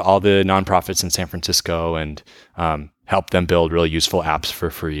want to go to all the nonprofits in San Francisco and help them build really useful apps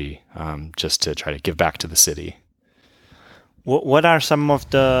for free, just to try to give back to the city. What are some of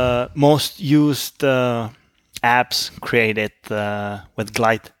the most used apps created with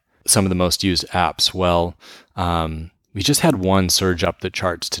Glide? Some of the most used apps. Well, we just had one surge up the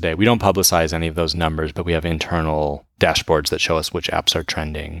charts today. We don't publicize any of those numbers, but we have internal dashboards that show us which apps are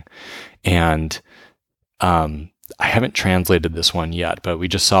trending. And I haven't translated this one yet, but we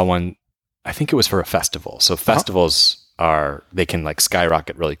just saw one. I think it was for a festival. So festivals they can like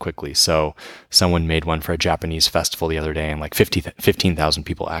skyrocket really quickly. So someone made one for a Japanese festival the other day, and like 15,000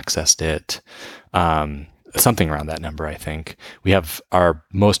 people accessed it. something around that number, I think. We have our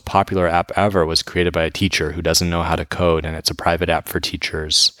most popular app ever was created by a teacher who doesn't know how to code, and it's a private app for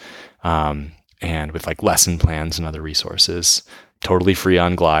teachers, and with like lesson plans and other resources, totally free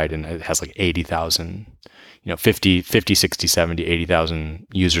on Glide, and it has like 80,000, 50, 60, 70, 80,000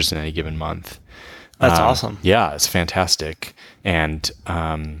 users in any given month. That's awesome. Yeah, it's fantastic. And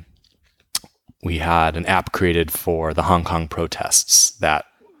we had an app created for the Hong Kong protests that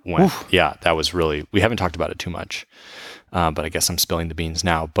went. Oof. Yeah, that was really, we haven't talked about it too much, but I guess I'm spilling the beans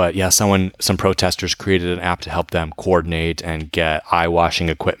now. But yeah, some protesters created an app to help them coordinate and get eye washing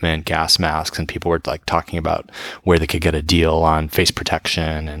equipment, gas masks, and people were like talking about where they could get a deal on face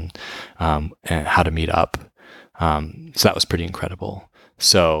protection and how to meet up. So that was pretty incredible.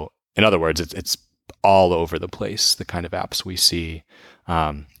 So in other words, it's all over the place, the kind of apps we see.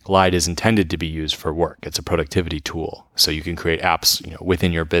 Glide is intended to be used for work. It's a productivity tool. So you can create apps,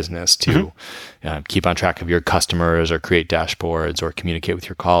 within your business to keep on track of your customers or create dashboards or communicate with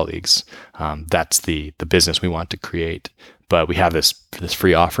your colleagues. That's the business we want to create. But we have this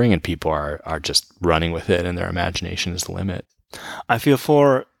free offering, and people are just running with it, and their imagination is the limit. I feel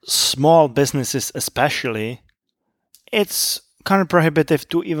for small businesses especially, it's kind of prohibitive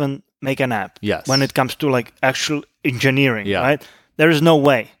to even make an app. Yes. When it comes to like actual engineering, yeah. Right? There is no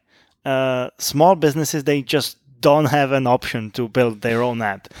way. Small businesses, they just don't have an option to build their own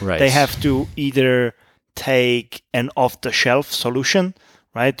app. Right. They have to either take an off-the-shelf solution,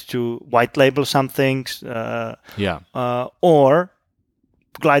 right, to white label something, or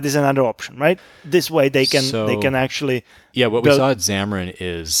Glide is another option, right? This way they can actually. Yeah, what we saw at Xamarin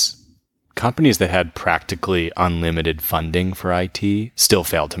is companies that had practically unlimited funding for IT still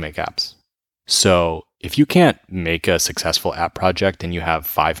failed to make apps. So if you can't make a successful app project and you have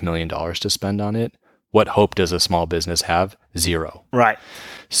 $5 million to spend on it, what hope does a small business have? Zero. Right.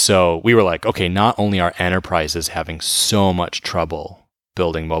 So we were like, okay, not only are enterprises having so much trouble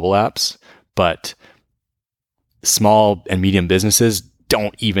building mobile apps, but small and medium businesses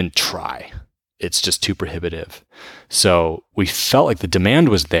don't even try. It's just too prohibitive. So we felt like the demand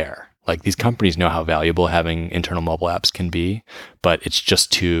was there. Like these companies know how valuable having internal mobile apps can be, but it's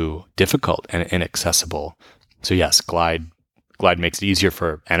just too difficult and inaccessible. So yes, Glide makes it easier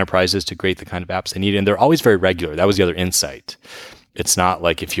for enterprises to create the kind of apps they need, and they're always very regular. That was the other insight. It's not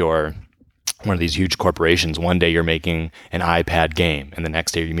like if you're one of these huge corporations, one day you're making an iPad game, and the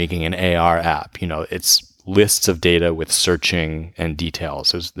next day you're making an AR app. It's lists of data with searching and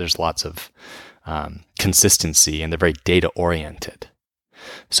details. There's lots of consistency, and they're very data oriented.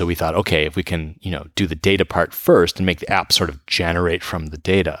 So we thought, okay, if we can, do the data part first and make the app sort of generate from the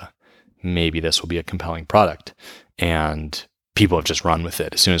data, maybe this will be a compelling product. And people have just run with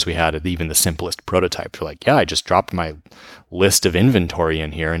it. As soon as we had even the simplest prototype, they're like, yeah, I just dropped my list of inventory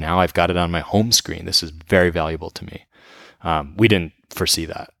in here, and now I've got it on my home screen. This is very valuable to me. We didn't foresee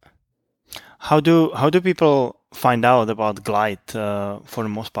that. How do people find out about Glide for the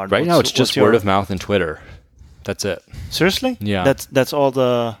most part? Right now, it's just word of mouth and Twitter. That's it. Seriously? Yeah. That's all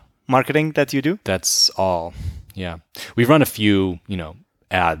the marketing that you do? That's all. Yeah. We've run a few,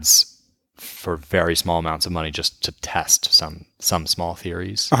 ads for very small amounts of money just to test some small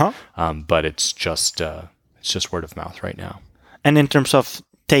theories. But it's just word of mouth right now. And in terms of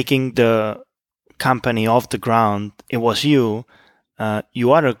taking the company off the ground, it was you.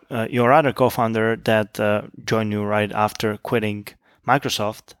 Your other co-founder that joined you right after quitting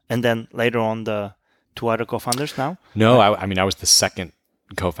Microsoft, and then later on the two other co-founders now? No, I was the second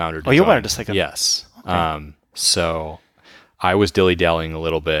co-founder. You were the second? Yes. Okay. So I was dilly-dallying a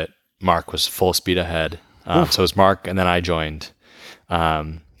little bit. Mark was full speed ahead. So it was Mark, and then I joined.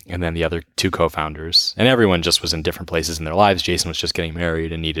 And then the other two co-founders. And everyone just was in different places in their lives. Jason was just getting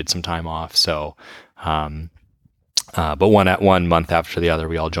married and needed some time off. So, but one month after the other,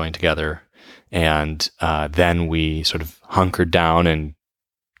 we all joined together. And then we sort of hunkered down and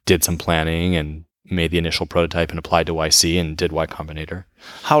did some planning and made the initial prototype and applied to YC and did Y Combinator.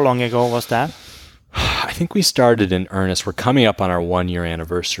 How long ago was that? I think we started in earnest. We're coming up on our 1-year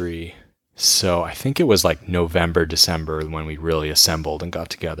anniversary. So I think it was like November, December when we really assembled and got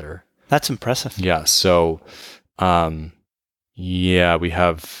together. That's impressive. Yeah. So, we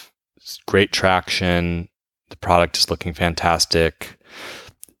have great traction. The product is looking fantastic.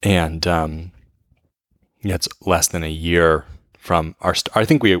 And it's less than a year from our I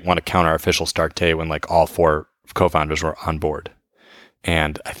think we want to count our official start day when like all 4 co-founders were on board.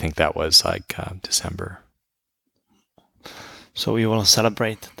 And I think that was like December. So we will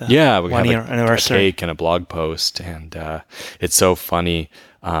celebrate the we 1-year anniversary. A cake and a blog post. And it's so funny.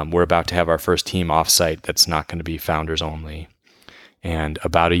 We're about to have our first team offsite that's not going to be founders only. And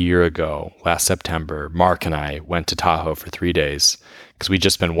about a year ago, last September, Mark and I went to Tahoe for 3 days because we'd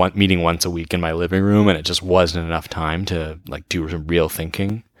just been meeting once a week in my living room, and it just wasn't enough time to like do some real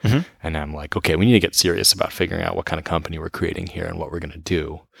thinking. Mm-hmm. And I'm like, okay, we need to get serious about figuring out what kind of company we're creating here and what we're going to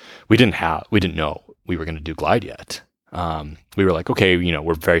do. We didn't know we were going to do Glide yet. We were like, okay,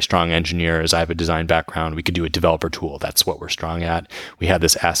 we're very strong engineers. I have a design background. We could do a developer tool. That's what we're strong at. We had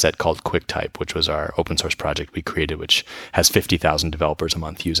this asset called QuickType, which was our open source project we created, which has 50,000 developers a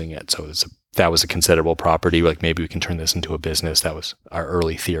month using it. So that was a considerable property. Like maybe we can turn this into a business. That was our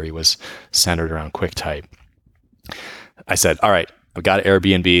early theory, was centered around QuickType. I said, all right, I've got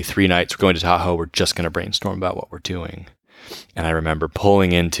Airbnb, 3 nights. We're going to Tahoe. We're just going to brainstorm about what we're doing. And I remember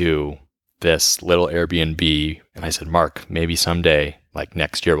pulling into this little Airbnb, and I said, Mark, maybe someday, like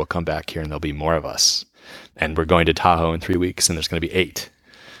next year, we'll come back here and there'll be more of us. And we're going to Tahoe in 3 weeks, and there's going to be 8.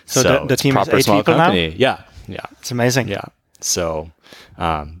 So the team is 8 people company. now? Yeah. It's amazing. Yeah. So,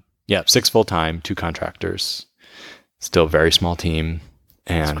 6 full-time, 2 contractors, still a very small team.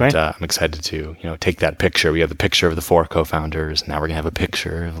 And I'm excited to, take that picture. We have the picture of the 4 co-founders. Now we're going to have a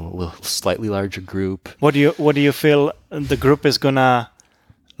picture of a little slightly larger group. What do you feel the group is going to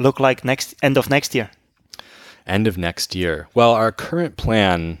look like end of next year? End of next year. Well, our current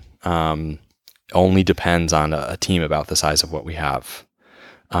plan only depends on a team about the size of what we have.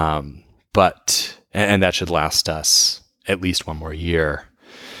 But that should last us at least 1 more year.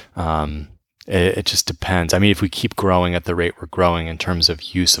 It just depends. I mean, if we keep growing at the rate we're growing in terms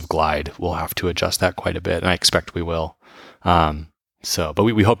of use of Glide, we'll have to adjust that quite a bit, and I expect we will. But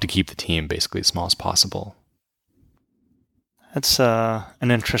we hope to keep the team basically as small as possible. That's an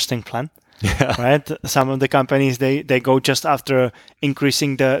interesting plan, right? Some of the companies, they go just after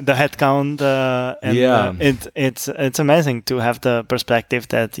increasing the headcount. It's amazing to have the perspective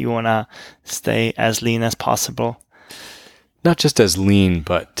that you want to stay as lean as possible. Not just as lean,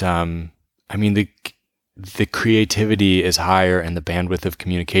 but the creativity is higher and the bandwidth of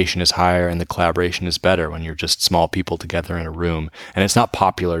communication is higher and the collaboration is better when you're just small people together in a room. And it's not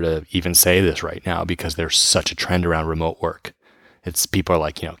popular to even say this right now because there's such a trend around remote work. It's people are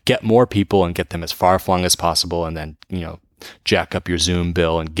like, get more people and get them as far flung as possible, and then, jack up your Zoom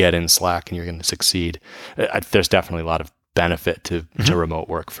bill and get in Slack and you're going to succeed. There's definitely a lot of benefit to remote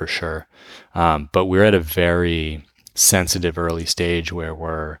work for sure. But we're at a very sensitive early stage where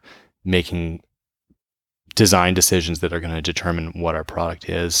we're making design decisions that are going to determine what our product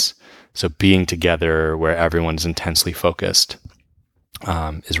is. So being together where everyone's intensely focused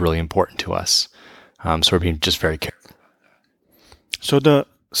is really important to us. So we're being just very careful. So the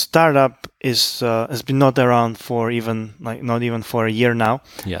startup has been not around for not even for a year now.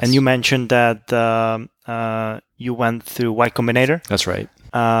 Yes. And you mentioned that you went through Y Combinator. That's right.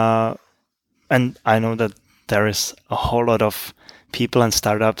 And I know that there is a whole lot of people and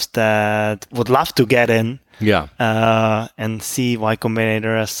startups that would love to get in. Yeah. And see Y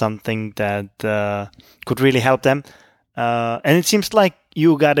Combinator as something that could really help them. And it seems like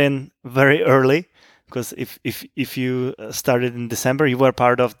you got in very early. Because if you started in December, you were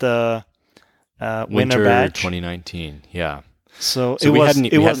part of the winter batch. 2019, yeah. So we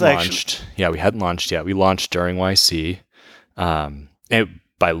hadn't launched. Yeah, we hadn't launched yet. We launched during YC. And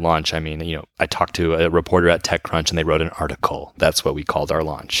by launch, I mean, I talked to a reporter at TechCrunch and they wrote an article. That's what we called our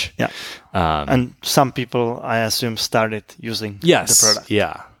launch. Yeah. And some people, I assume, started using the product.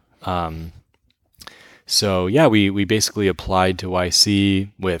 Yeah. So yeah, we basically applied to YC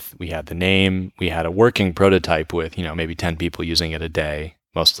we had the name, we had a working prototype with, maybe 10 people using it a day,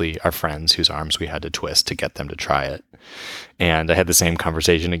 mostly our friends whose arms we had to twist to get them to try it. And I had the same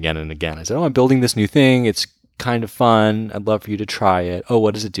conversation again and again. I said, I'm building this new thing. It's kind of fun. I'd love for you to try it. Oh,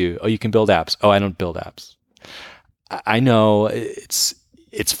 what does it do? Oh, you can build apps. Oh, I don't build apps. I know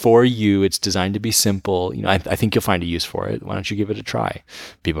it's for you. It's designed to be simple. I think you'll find a use for it. Why don't you give it a try?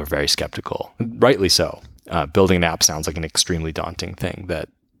 People are very skeptical, rightly so. Building an app sounds like an extremely daunting thing that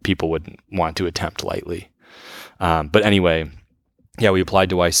people wouldn't want to attempt lightly. But anyway, yeah, we applied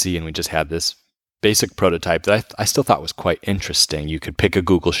to YC and we just had this basic prototype that I still thought was quite interesting. You could pick a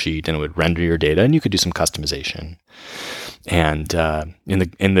Google Sheet and it would render your data and you could do some customization. And in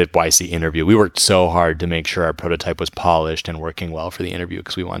the YC interview, we worked so hard to make sure our prototype was polished and working well for the interview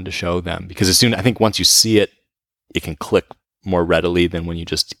because we wanted to show them. Because I think once you see it, it can click more readily than when you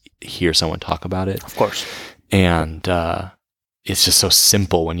just hear someone talk about it. Of course. And it's just so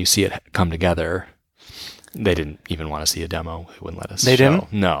simple when you see it come together. They didn't even want to see a demo. They wouldn't let us They show.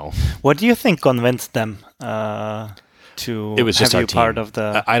 didn't? No. What do you think convinced them to It was just have our you team. part of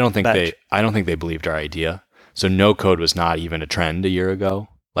the I don't think batch? they believed our idea. So no code was not even a trend a year ago.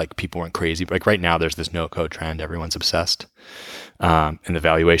 Like people weren't crazy. Like right now, there's this no-code trend. Everyone's obsessed. And the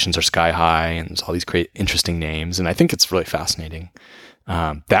valuations are sky high and there's all these interesting names. And I think it's really fascinating.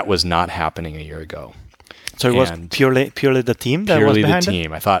 That was not happening a year ago. So it was purely the team that was behind it? Purely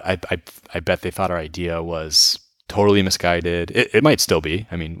the team. I bet they thought our idea was totally misguided. It might still be.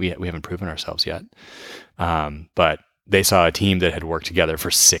 I mean, we haven't proven ourselves yet. But they saw a team that had worked together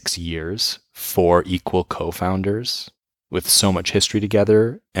for 6 years, 4 equal co-founders with so much history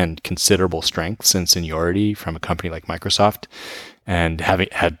together and considerable strengths and seniority from a company like Microsoft, and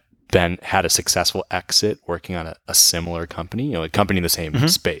had a successful exit working on a similar company, a company in the same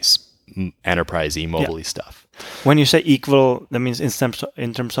space, enterprise-y, mobile-y stuff. When you say equal, that means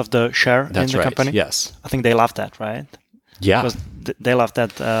in terms of the share in the company? Yes. I think they love that, right? Yeah. Because they love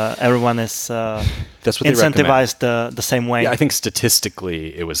that everyone is that's what incentivized the same way. Yeah, I think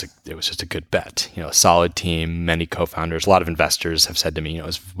statistically it was just a good bet. A solid team, many co-founders. A lot of investors have said to me,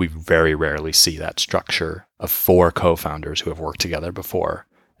 we very rarely see that structure of 4 co-founders who have worked together before.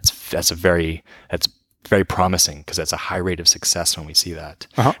 That's very promising because that's a high rate of success when we see that.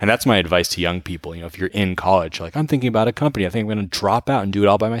 And that's my advice to young people. If you're in college, you're like, I'm thinking about a company, I think I'm going to drop out and do it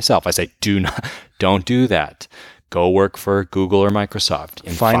all by myself. I say, don't do that. Go work for Google or Microsoft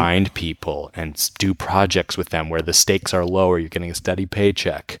and find people and do projects with them where the stakes are lower. You're getting a steady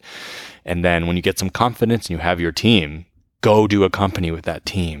paycheck. And then when you get some confidence and you have your team, go do a company with that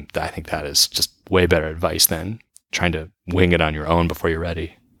team. I think that is just way better advice than trying to wing it on your own before you're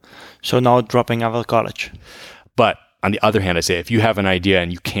ready. So now dropping out of college. But on the other hand, I say if you have an idea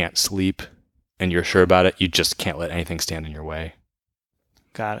and you can't sleep and you're sure about it, you just can't let anything stand in your way.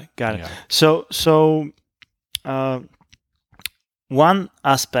 Got it. Yeah. So one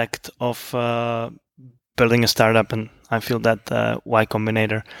aspect of building a startup, and I feel that Y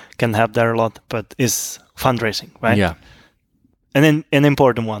Combinator can help there a lot, but is fundraising, right? Yeah. And an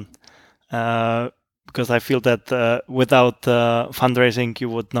important one. Because I feel that without fundraising, you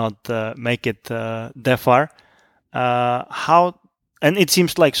would not make it that far. And it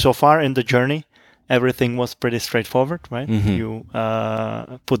seems like so far in the journey, everything was pretty straightforward, right? You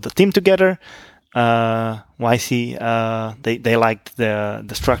put the team together. YC, they liked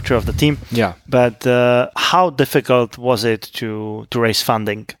the structure of the team. Yeah. But how difficult was it to raise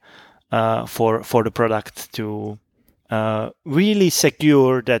funding for the product to really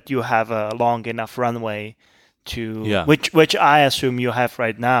secure that you have a long enough runway to which I assume you have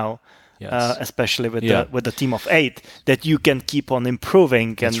right now, especially with the team of 8, that you can keep on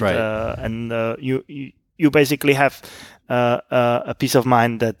improving. That's and you basically have a peace of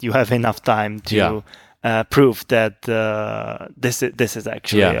mind that you have enough time to prove that this is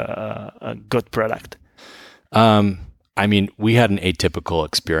actually a good product. I mean, we had an atypical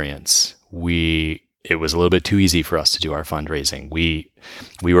experience. It was a little bit too easy for us to do our fundraising. We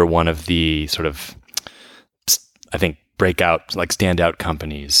were one of the sort of, I think, standout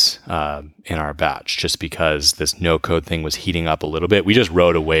companies in our batch, just because this no-code thing was heating up a little bit. We just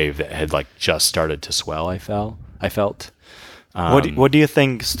rode a wave that had just started to swell. I felt. What do you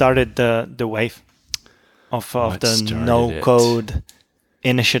think started the wave of the no-code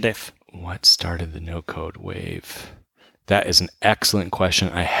initiative? What started the no-code wave? That is an excellent question.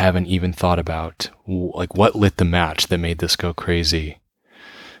 I haven't even thought about what lit the match that made this go crazy.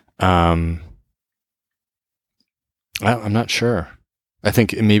 I'm not sure. I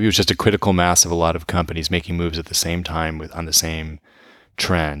think maybe it was just a critical mass of a lot of companies making moves at the same time on the same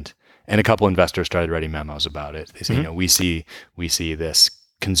trend. And a couple investors started writing memos about it. They say, we see this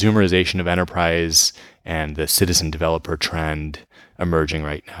consumerization of enterprise and the citizen developer trend emerging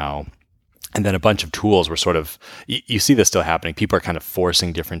right now. And then a bunch of tools were sort of, you see this still happening. People are kind of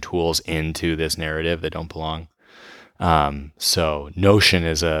forcing different tools into this narrative that don't belong. So Notion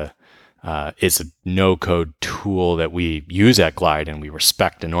is a no-code tool that we use at Glide and we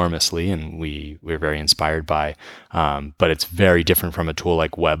respect enormously and we're very inspired by. But it's very different from a tool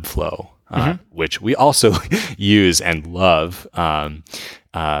like Webflow, which we also use and love.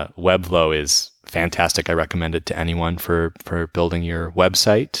 Webflow is fantastic. I recommend it to anyone for building your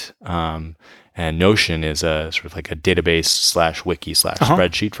website. And Notion is a sort of like a database /wiki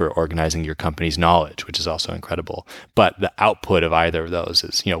 /spreadsheet for organizing your company's knowledge, which is also incredible. But the output of either of those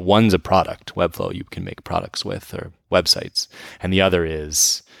is, one's a product, Webflow, you can make products with or websites. And the other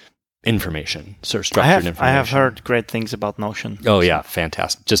is information, sort of structured information. I have heard great things about Notion. Oh, yeah,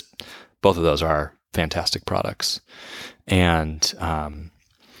 fantastic. Just both of those are fantastic products. And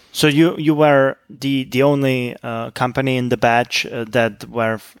so you were the only company in the batch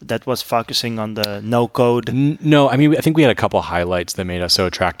that was focusing on the no code. No, I mean I think we had a couple highlights that made us so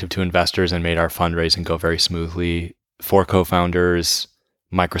attractive to investors and made our fundraising go very smoothly. 4 co-founders,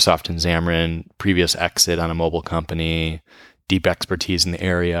 Microsoft and Xamarin, previous exit on a mobile company, deep expertise in the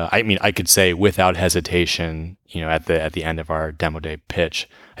area. I mean, I could say without hesitation, at the end of our demo day pitch,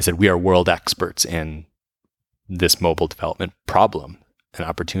 I said, we are world experts in this mobile development problem and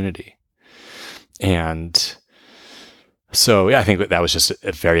opportunity. And so, I think that was just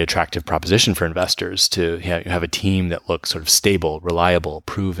a very attractive proposition for investors to have a team that looks sort of stable, reliable,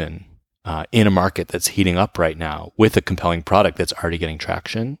 proven, in a market that's heating up right now with a compelling product that's already getting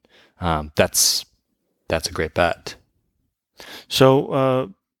traction. That's a great bet.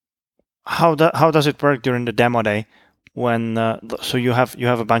 So, how does it work during the demo day? When so you have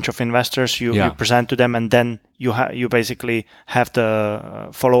a bunch of investors, you present to them, and then you basically have the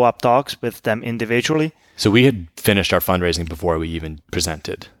follow-up talks with them individually. So we had finished our fundraising before we even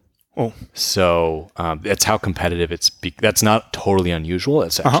presented. Oh, so that's how competitive it's. That's not totally unusual.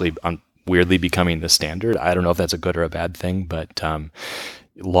 It's actually weirdly becoming the standard. I don't know if that's a good or a bad thing, but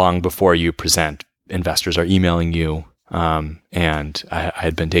long before you present, investors are emailing you. And I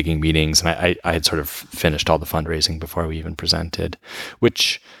had been taking meetings, and I had sort of finished all the fundraising before we even presented,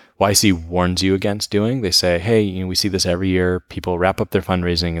 which YC warns you against doing. They say, hey, we see this every year. People wrap up their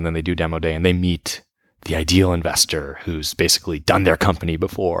fundraising and then they do demo day and they meet the ideal investor who's basically done their company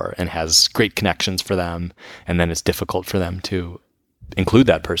before and has great connections for them. And then it's difficult for them to include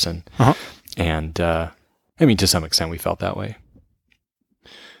that person. And, to some extent we felt that way,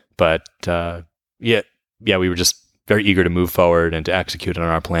 but, we were just very eager to move forward and to execute on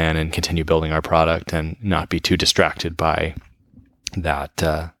our plan and continue building our product and not be too distracted by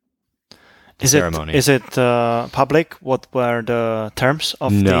that ceremony. Is it public? What were the terms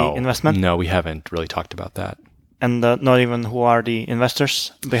of the investment? No, we haven't really talked about that. And not even who are the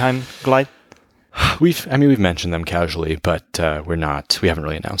investors behind Glide? We've mentioned them casually, but we haven't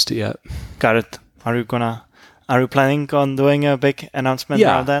really announced it yet. Got it. Are you planning on doing a big announcement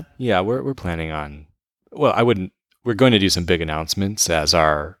around that? Yeah, we're planning on. Well, we're going to do some big announcements as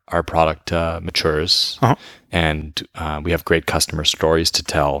our product matures, and we have great customer stories to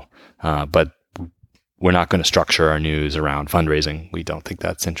tell. But we're not going to structure our news around fundraising. We don't think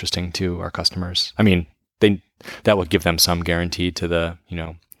that's interesting to our customers. I mean, that will give them some guarantee to the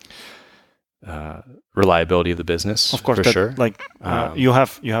reliability of the business. Of course, for sure. You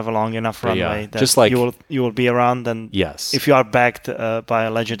have a long enough runway that just like you will be around, and yes, if you are backed by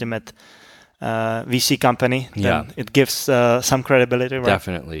a legitimate VC company, then it gives some credibility, right?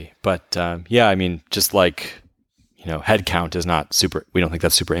 Definitely. But just like, headcount is not super, we don't think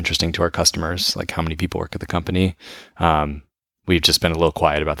that's super interesting to our customers, like how many people work at the company. We've just been a little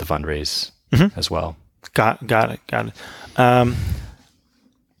quiet about the fundraise as well. Got it.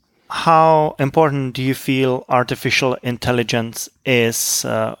 How important do you feel artificial intelligence is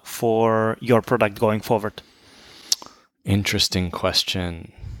for your product going forward? Interesting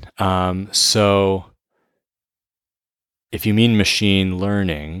question. So if you mean machine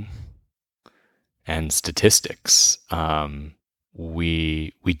learning and statistics,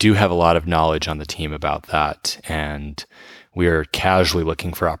 we do have a lot of knowledge on the team about that, and we are casually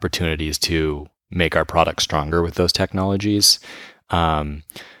looking for opportunities to make our product stronger with those technologies. One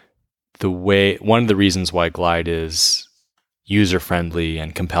of the reasons why Glide is user-friendly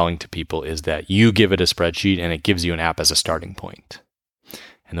and compelling to people is that you give it a spreadsheet and it gives you an app as a starting point.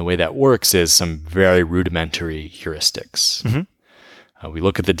 And the way that works is some very rudimentary heuristics. We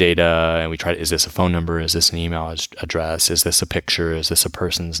look at the data and we try to, is this a phone number? Is this an email address? Is this a picture? Is this a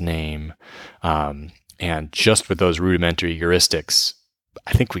person's name? And just with those rudimentary heuristics,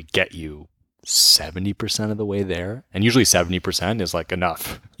 I think we get you 70% of the way there. And usually 70% is like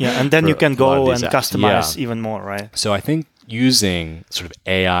enough. Yeah, and then you can go and customize even more, right? So I think using sort of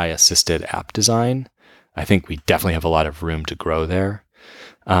AI-assisted app design, I think we definitely have a lot of room to grow there.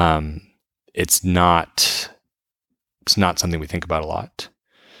 It's not something we think about a lot.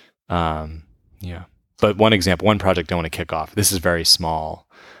 But one project I want to kick off, this is very small,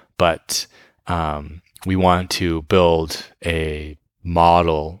 but we want to build a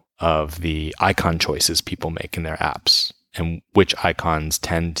model of the icon choices people make in their apps and which icons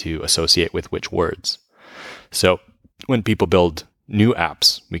tend to associate with which words. So when people build new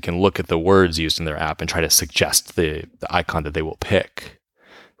apps, we can look at the words used in their app and try to suggest the icon that they will pick.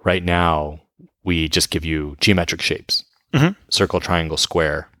 Right now, we just give you geometric shapes, circle, triangle,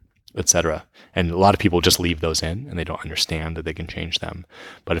 square, etc. And a lot of people just leave those in and they don't understand that they can change them.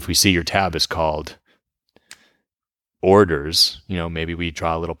 But if we see your tab is called orders, maybe we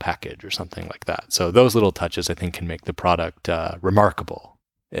draw a little package or something like that. So those little touches, I think, can make the product remarkable.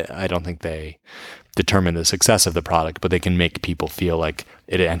 I don't think they determine the success of the product, but they can make people feel like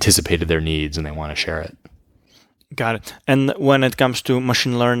it anticipated their needs and they want to share it. Got it. And when it comes to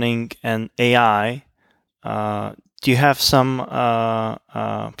machine learning and AI, do you have some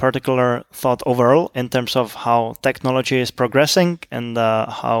particular thought overall in terms of how technology is progressing and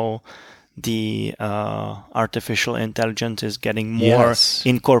how the artificial intelligence is getting more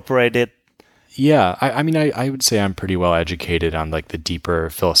incorporated? Yeah, I mean, I would say I'm pretty well educated on like the deeper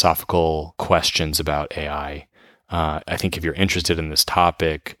philosophical questions about AI. I think if you're interested in this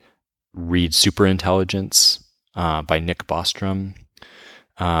topic, read Superintelligence by Nick Bostrom.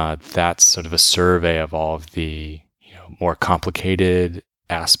 That's sort of a survey of all of the more complicated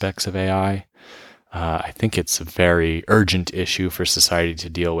aspects of AI. I think it's a very urgent issue for society to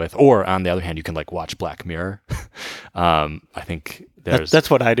deal with. Or on the other hand, you can like watch Black Mirror. I think that's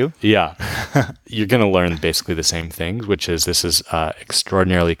what I do. Yeah, you're going to learn basically the same things, which is this is an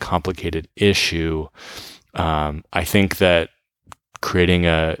extraordinarily complicated issue. I think that creating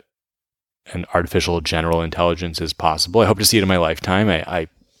an artificial general intelligence is possible. I hope to see it in my lifetime.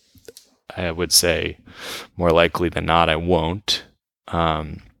 I would say more likely than not, I won't.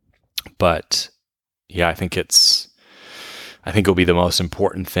 But yeah, I think it'll be the most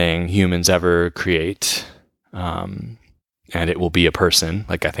important thing humans ever create. And it will be a person.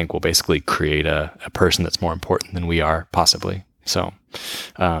 Like, I think we'll basically create a person that's more important than we are, possibly. So,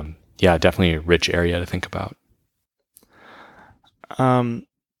 yeah, definitely a rich area to think about.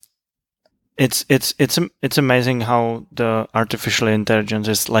 It's amazing how the artificial intelligence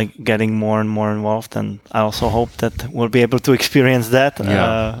is like getting more and more involved, and I also hope that we'll be able to experience that.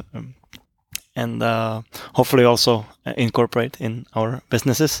 Yeah. And hopefully also incorporate in our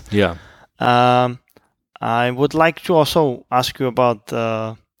businesses. Yeah. I would like to also ask you about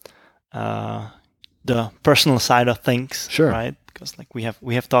the personal side of things. Sure. Right? Because like we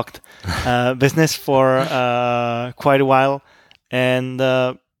have talked business for quite a while, and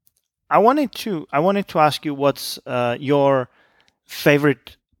I wanted to ask you what's your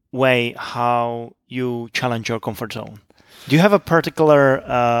favorite way how you challenge your comfort zone. Do you have a particular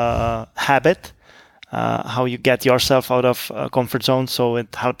habit how you get yourself out of comfort zone so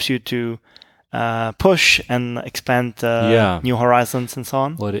it helps you to push and expand new horizons and so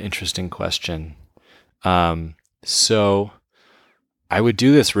on? What an interesting question. So I would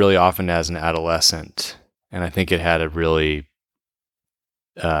do this really often as an adolescent, and I think it had a really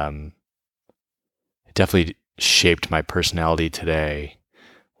it definitely shaped my personality today.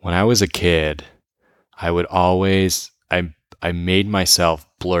 When I was a kid, I would always I made myself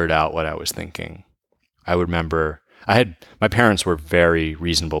blurt out what I was thinking. I would remember my parents were very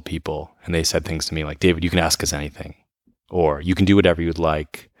reasonable people, and they said things to me like, David, you can ask us anything, or you can do whatever you'd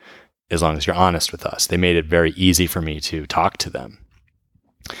like as long as you're honest with us. They made it very easy for me to talk to them.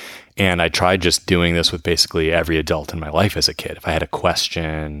 And I tried just doing this with basically every adult in my life as a kid. If I had a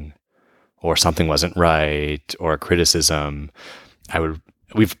question or something wasn't right or a criticism,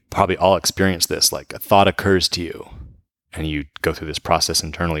 we've probably all experienced this, like a thought occurs to you and you go through this process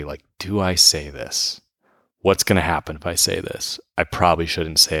internally, like, do I say this? What's going to happen if I say this? I probably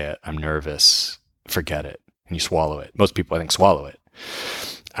shouldn't say it. I'm nervous. Forget it. And you swallow it. Most people, I think, swallow it.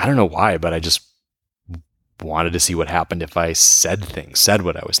 I don't know why, but I just wanted to see what happened if I said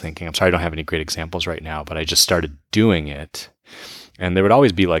what I was thinking. I'm sorry I don't have any great examples right now, but I just started doing it. And there would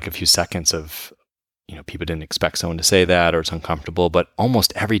always be like a few seconds of, people didn't expect someone to say that or it's uncomfortable, but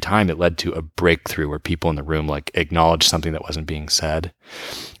almost every time it led to a breakthrough where people in the room like acknowledged something that wasn't being said.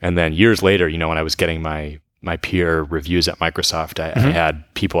 And then years later, when I was getting my peer reviews at Microsoft, I had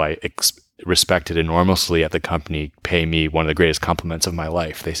people I respected enormously at the company pay me one of the greatest compliments of my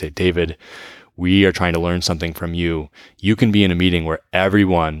life. They say, David, we are trying to learn something from you. You can be in a meeting where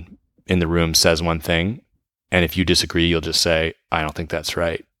everyone in the room says one thing, and if you disagree, you'll just say, I don't think that's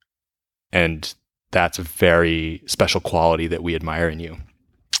right. And that's a very special quality that we admire in you.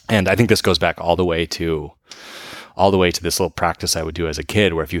 And I think this goes back all the way to this little practice I would do as a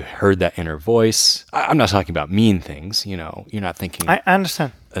kid, where if you heard that inner voice, I'm not talking about mean things, you're not thinking I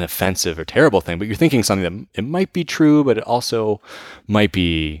understand an offensive or terrible thing, but you're thinking something that it might be true, but it also might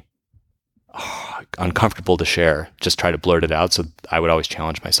be uncomfortable to share. Just try to blurt it out. So I would always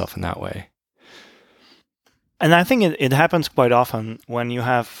challenge myself in that way. And I think it happens quite often when you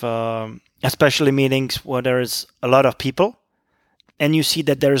have, especially meetings where there is a lot of people and you see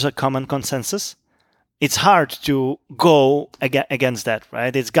that there is a common consensus. It's hard to go against that,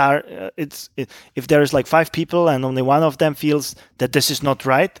 right? If there is like 5 people and only one of them feels that this is not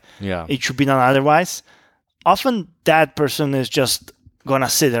right, it should be done otherwise. Often that person is just gonna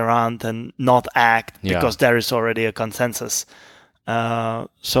sit around and not act because there is already a consensus.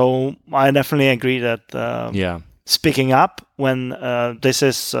 So I definitely agree that speaking up when this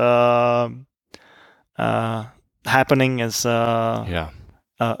is happening is a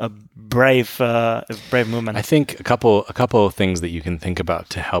brave movement. I think a couple of things that you can think about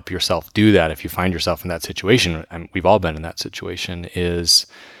to help yourself do that if you find yourself in that situation, and we've all been in that situation, is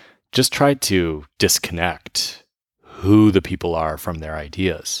just try to disconnect who the people are from their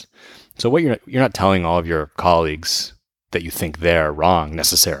ideas. So what you're not telling all of your colleagues that you think they're wrong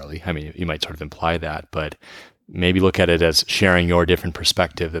necessarily. I mean, you might sort of imply that, but maybe look at it as sharing your different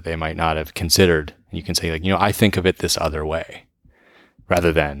perspective that they might not have considered. And you can say, like, I think of it this other way,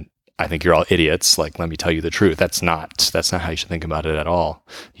 rather than I think you're all idiots. Like, let me tell you the truth. That's not how you should think about it at all.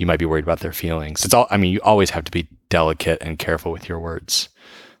 You might be worried about their feelings. You always have to be delicate and careful with your words.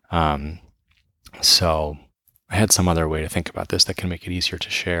 So I had some other way to think about this that can make it easier to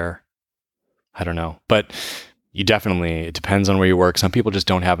share. I don't know, but it depends on where you work. Some people just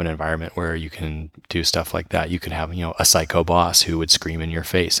don't have an environment where you can do stuff like that. You could have, a psycho boss who would scream in your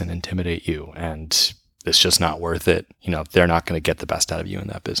face and intimidate you, and it's just not worth it. They're not going to get the best out of you in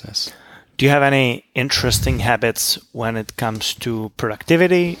that business. Do you have any interesting habits when it comes to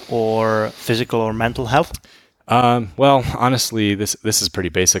productivity or physical or mental health? Well, honestly, this is pretty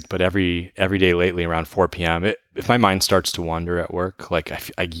basic, but every day lately around 4 p.m., if my mind starts to wander at work, like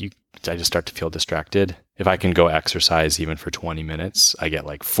I just start to feel distracted. If I can go exercise even for 20 minutes, I get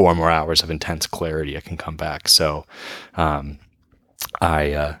like 4 more hours of intense clarity. I can come back. So,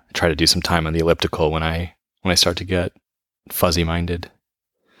 I try to do some time on the elliptical when I start to get fuzzy-minded.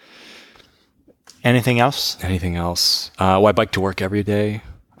 Anything else? I bike to work every day.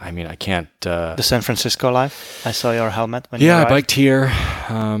 I mean, I can't... the San Francisco life? I saw your helmet when you arrived. I biked here.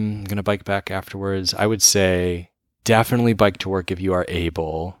 I'm going to bike back afterwards. I would say definitely bike to work if you are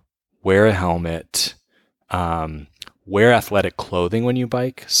able. Wear a helmet. Wear athletic clothing when you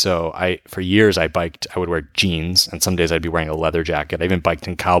bike. So for years I would wear jeans, and some days I'd be wearing a leather jacket. I even biked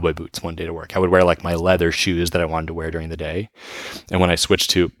in cowboy boots one day to work. I would wear like my leather shoes that I wanted to wear during the day. And when I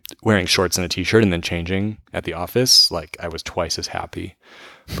switched to wearing shorts and a t-shirt and then changing at the office, like I was twice as happy.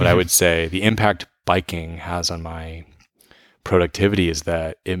 But I would say the impact biking has on my productivity is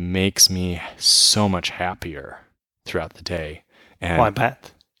that it makes me so much happier throughout the day. And I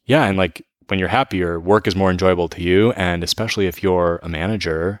bet. Yeah, and like when you're happier, work is more enjoyable to you, and especially if you're a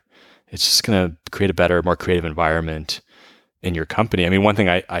manager, it's just going to create a better, more creative environment in your company. I mean, one thing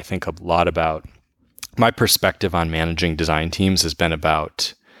I think a lot about, my perspective on managing design teams has been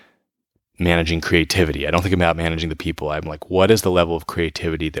about managing creativity. I don't think about managing the people. I'm like, what is the level of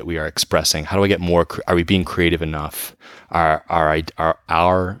creativity that we are expressing? How do I get more? Are we being creative enough? Are our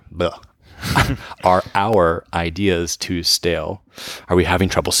ideas too stale? Are we having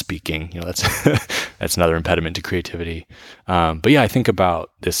trouble speaking? That's another impediment to creativity. But yeah, I think about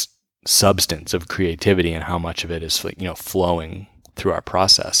this substance of creativity and how much of it is flowing through our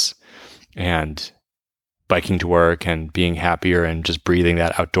process. And biking to work and being happier and just breathing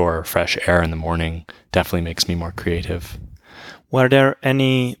that outdoor fresh air in the morning definitely makes me more creative. Were there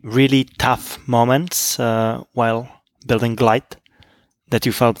any really tough moments while building Glide that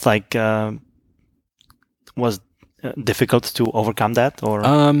you felt like was difficult to overcome that? Or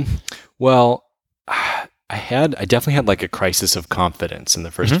well, I definitely had like a crisis of confidence in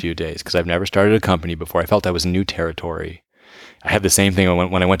the first few days because I've never started a company before. I felt I was in new territory. I had the same thing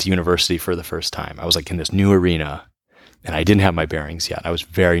when I went to university for the first time. I was like in this new arena, and I didn't have my bearings yet. I was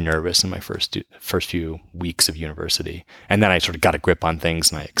very nervous in my first few weeks of university, and then I sort of got a grip on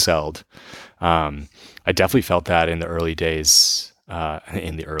things and I excelled. I definitely felt that in the early days.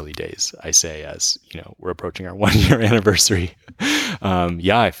 I say, as we're approaching our 1-year anniversary.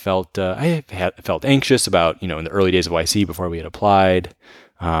 I felt anxious about in the early days of YC before we had applied.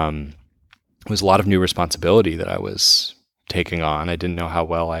 It was a lot of new responsibility that I was taking on. I didn't know how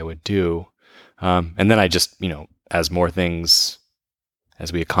well I would do. And then I just, as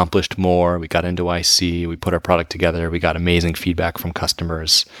we accomplished more, we got into YC, we put our product together, we got amazing feedback from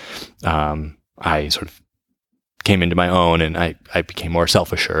customers. I sort of came into my own, and I became more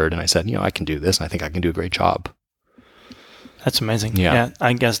self-assured, and I said, I can do this, and I think I can do a great job. That's amazing. Yeah.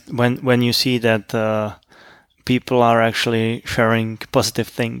 I guess when you see that people are actually sharing positive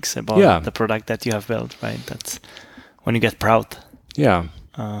things about the product that you have built, right? That's when you get proud. Yeah.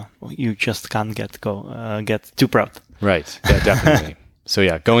 You just can't get too proud. Right. Yeah, definitely. So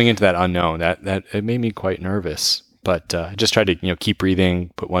yeah, going into that unknown, that it made me quite nervous. But I just tried to keep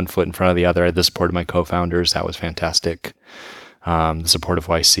breathing, put one foot in front of the other. I had the support of my co-founders. That was fantastic. The support of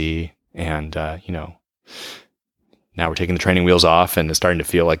YC, and now we're taking the training wheels off, and it's starting to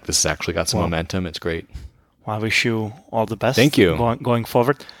feel like this has actually got some momentum. It's great. Well, I wish you all the best. Thank you. Going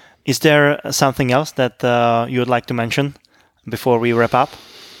forward. Is there something else that you would like to mention before we wrap up?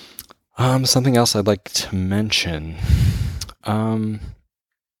 Something else I'd like to mention.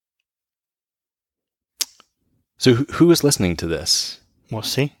 So who is listening to this? We'll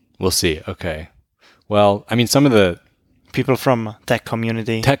see. We'll see. Okay. Well, I mean, some of the people from tech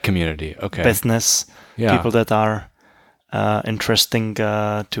community. Okay. Business. Yeah. People that are interesting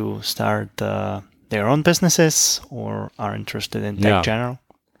to start their own businesses or are interested in tech general.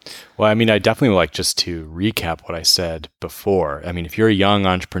 Well, I mean, I definitely would like just to recap what I said before. I mean, if you're a young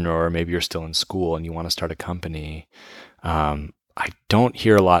entrepreneur, maybe you're still in school and you want to start a company, I don't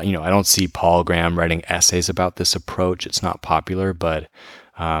hear a lot, I don't see Paul Graham writing essays about this approach. It's not popular, but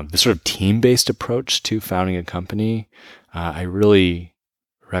the sort of team-based approach to founding a company, I really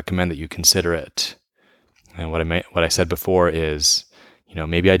recommend that you consider it. And what I said before is,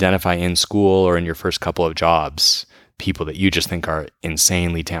 maybe identify in school or in your first couple of jobs people that you just think are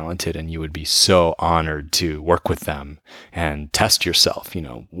insanely talented and you would be so honored to work with them and test yourself,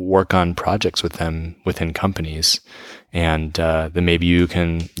 work on projects with them within companies. And then maybe you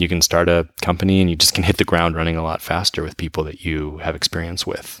can start a company and you just can hit the ground running a lot faster with people that you have experience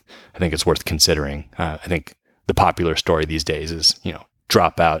with. I think it's worth considering. I think the popular story these days is,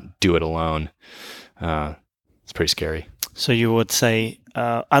 drop out, do it alone. It's pretty scary. So you would say,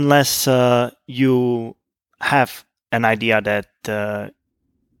 unless you have an idea that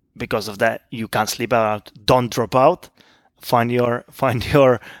because of that you can't sleep out, don't drop out. Find your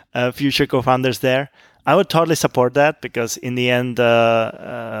future co-founders there. I would totally support that because in the end,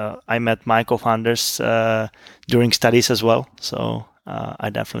 I met my co-founders during studies as well. So I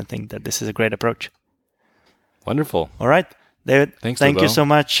definitely think that this is a great approach. Wonderful. All right, David. Thanks. Thank you so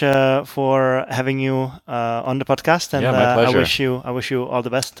much for having you on the podcast, and my pleasure. I wish you all the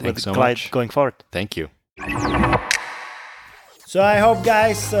best with so Glide much. going forward. Thank you. So I hope,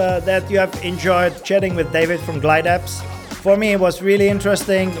 guys, that you have enjoyed chatting with David from Glide Apps. For me, it was really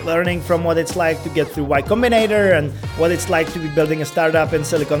interesting learning from what it's like to get through Y Combinator and what it's like to be building a startup in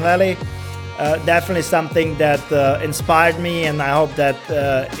Silicon Valley. Definitely something that inspired me, and I hope that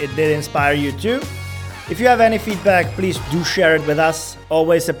it did inspire you too. If you have any feedback, please do share it with us.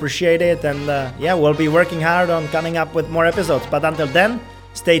 Always appreciate it. And we'll be working hard on coming up with more episodes. But until then,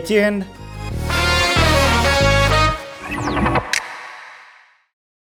 stay tuned.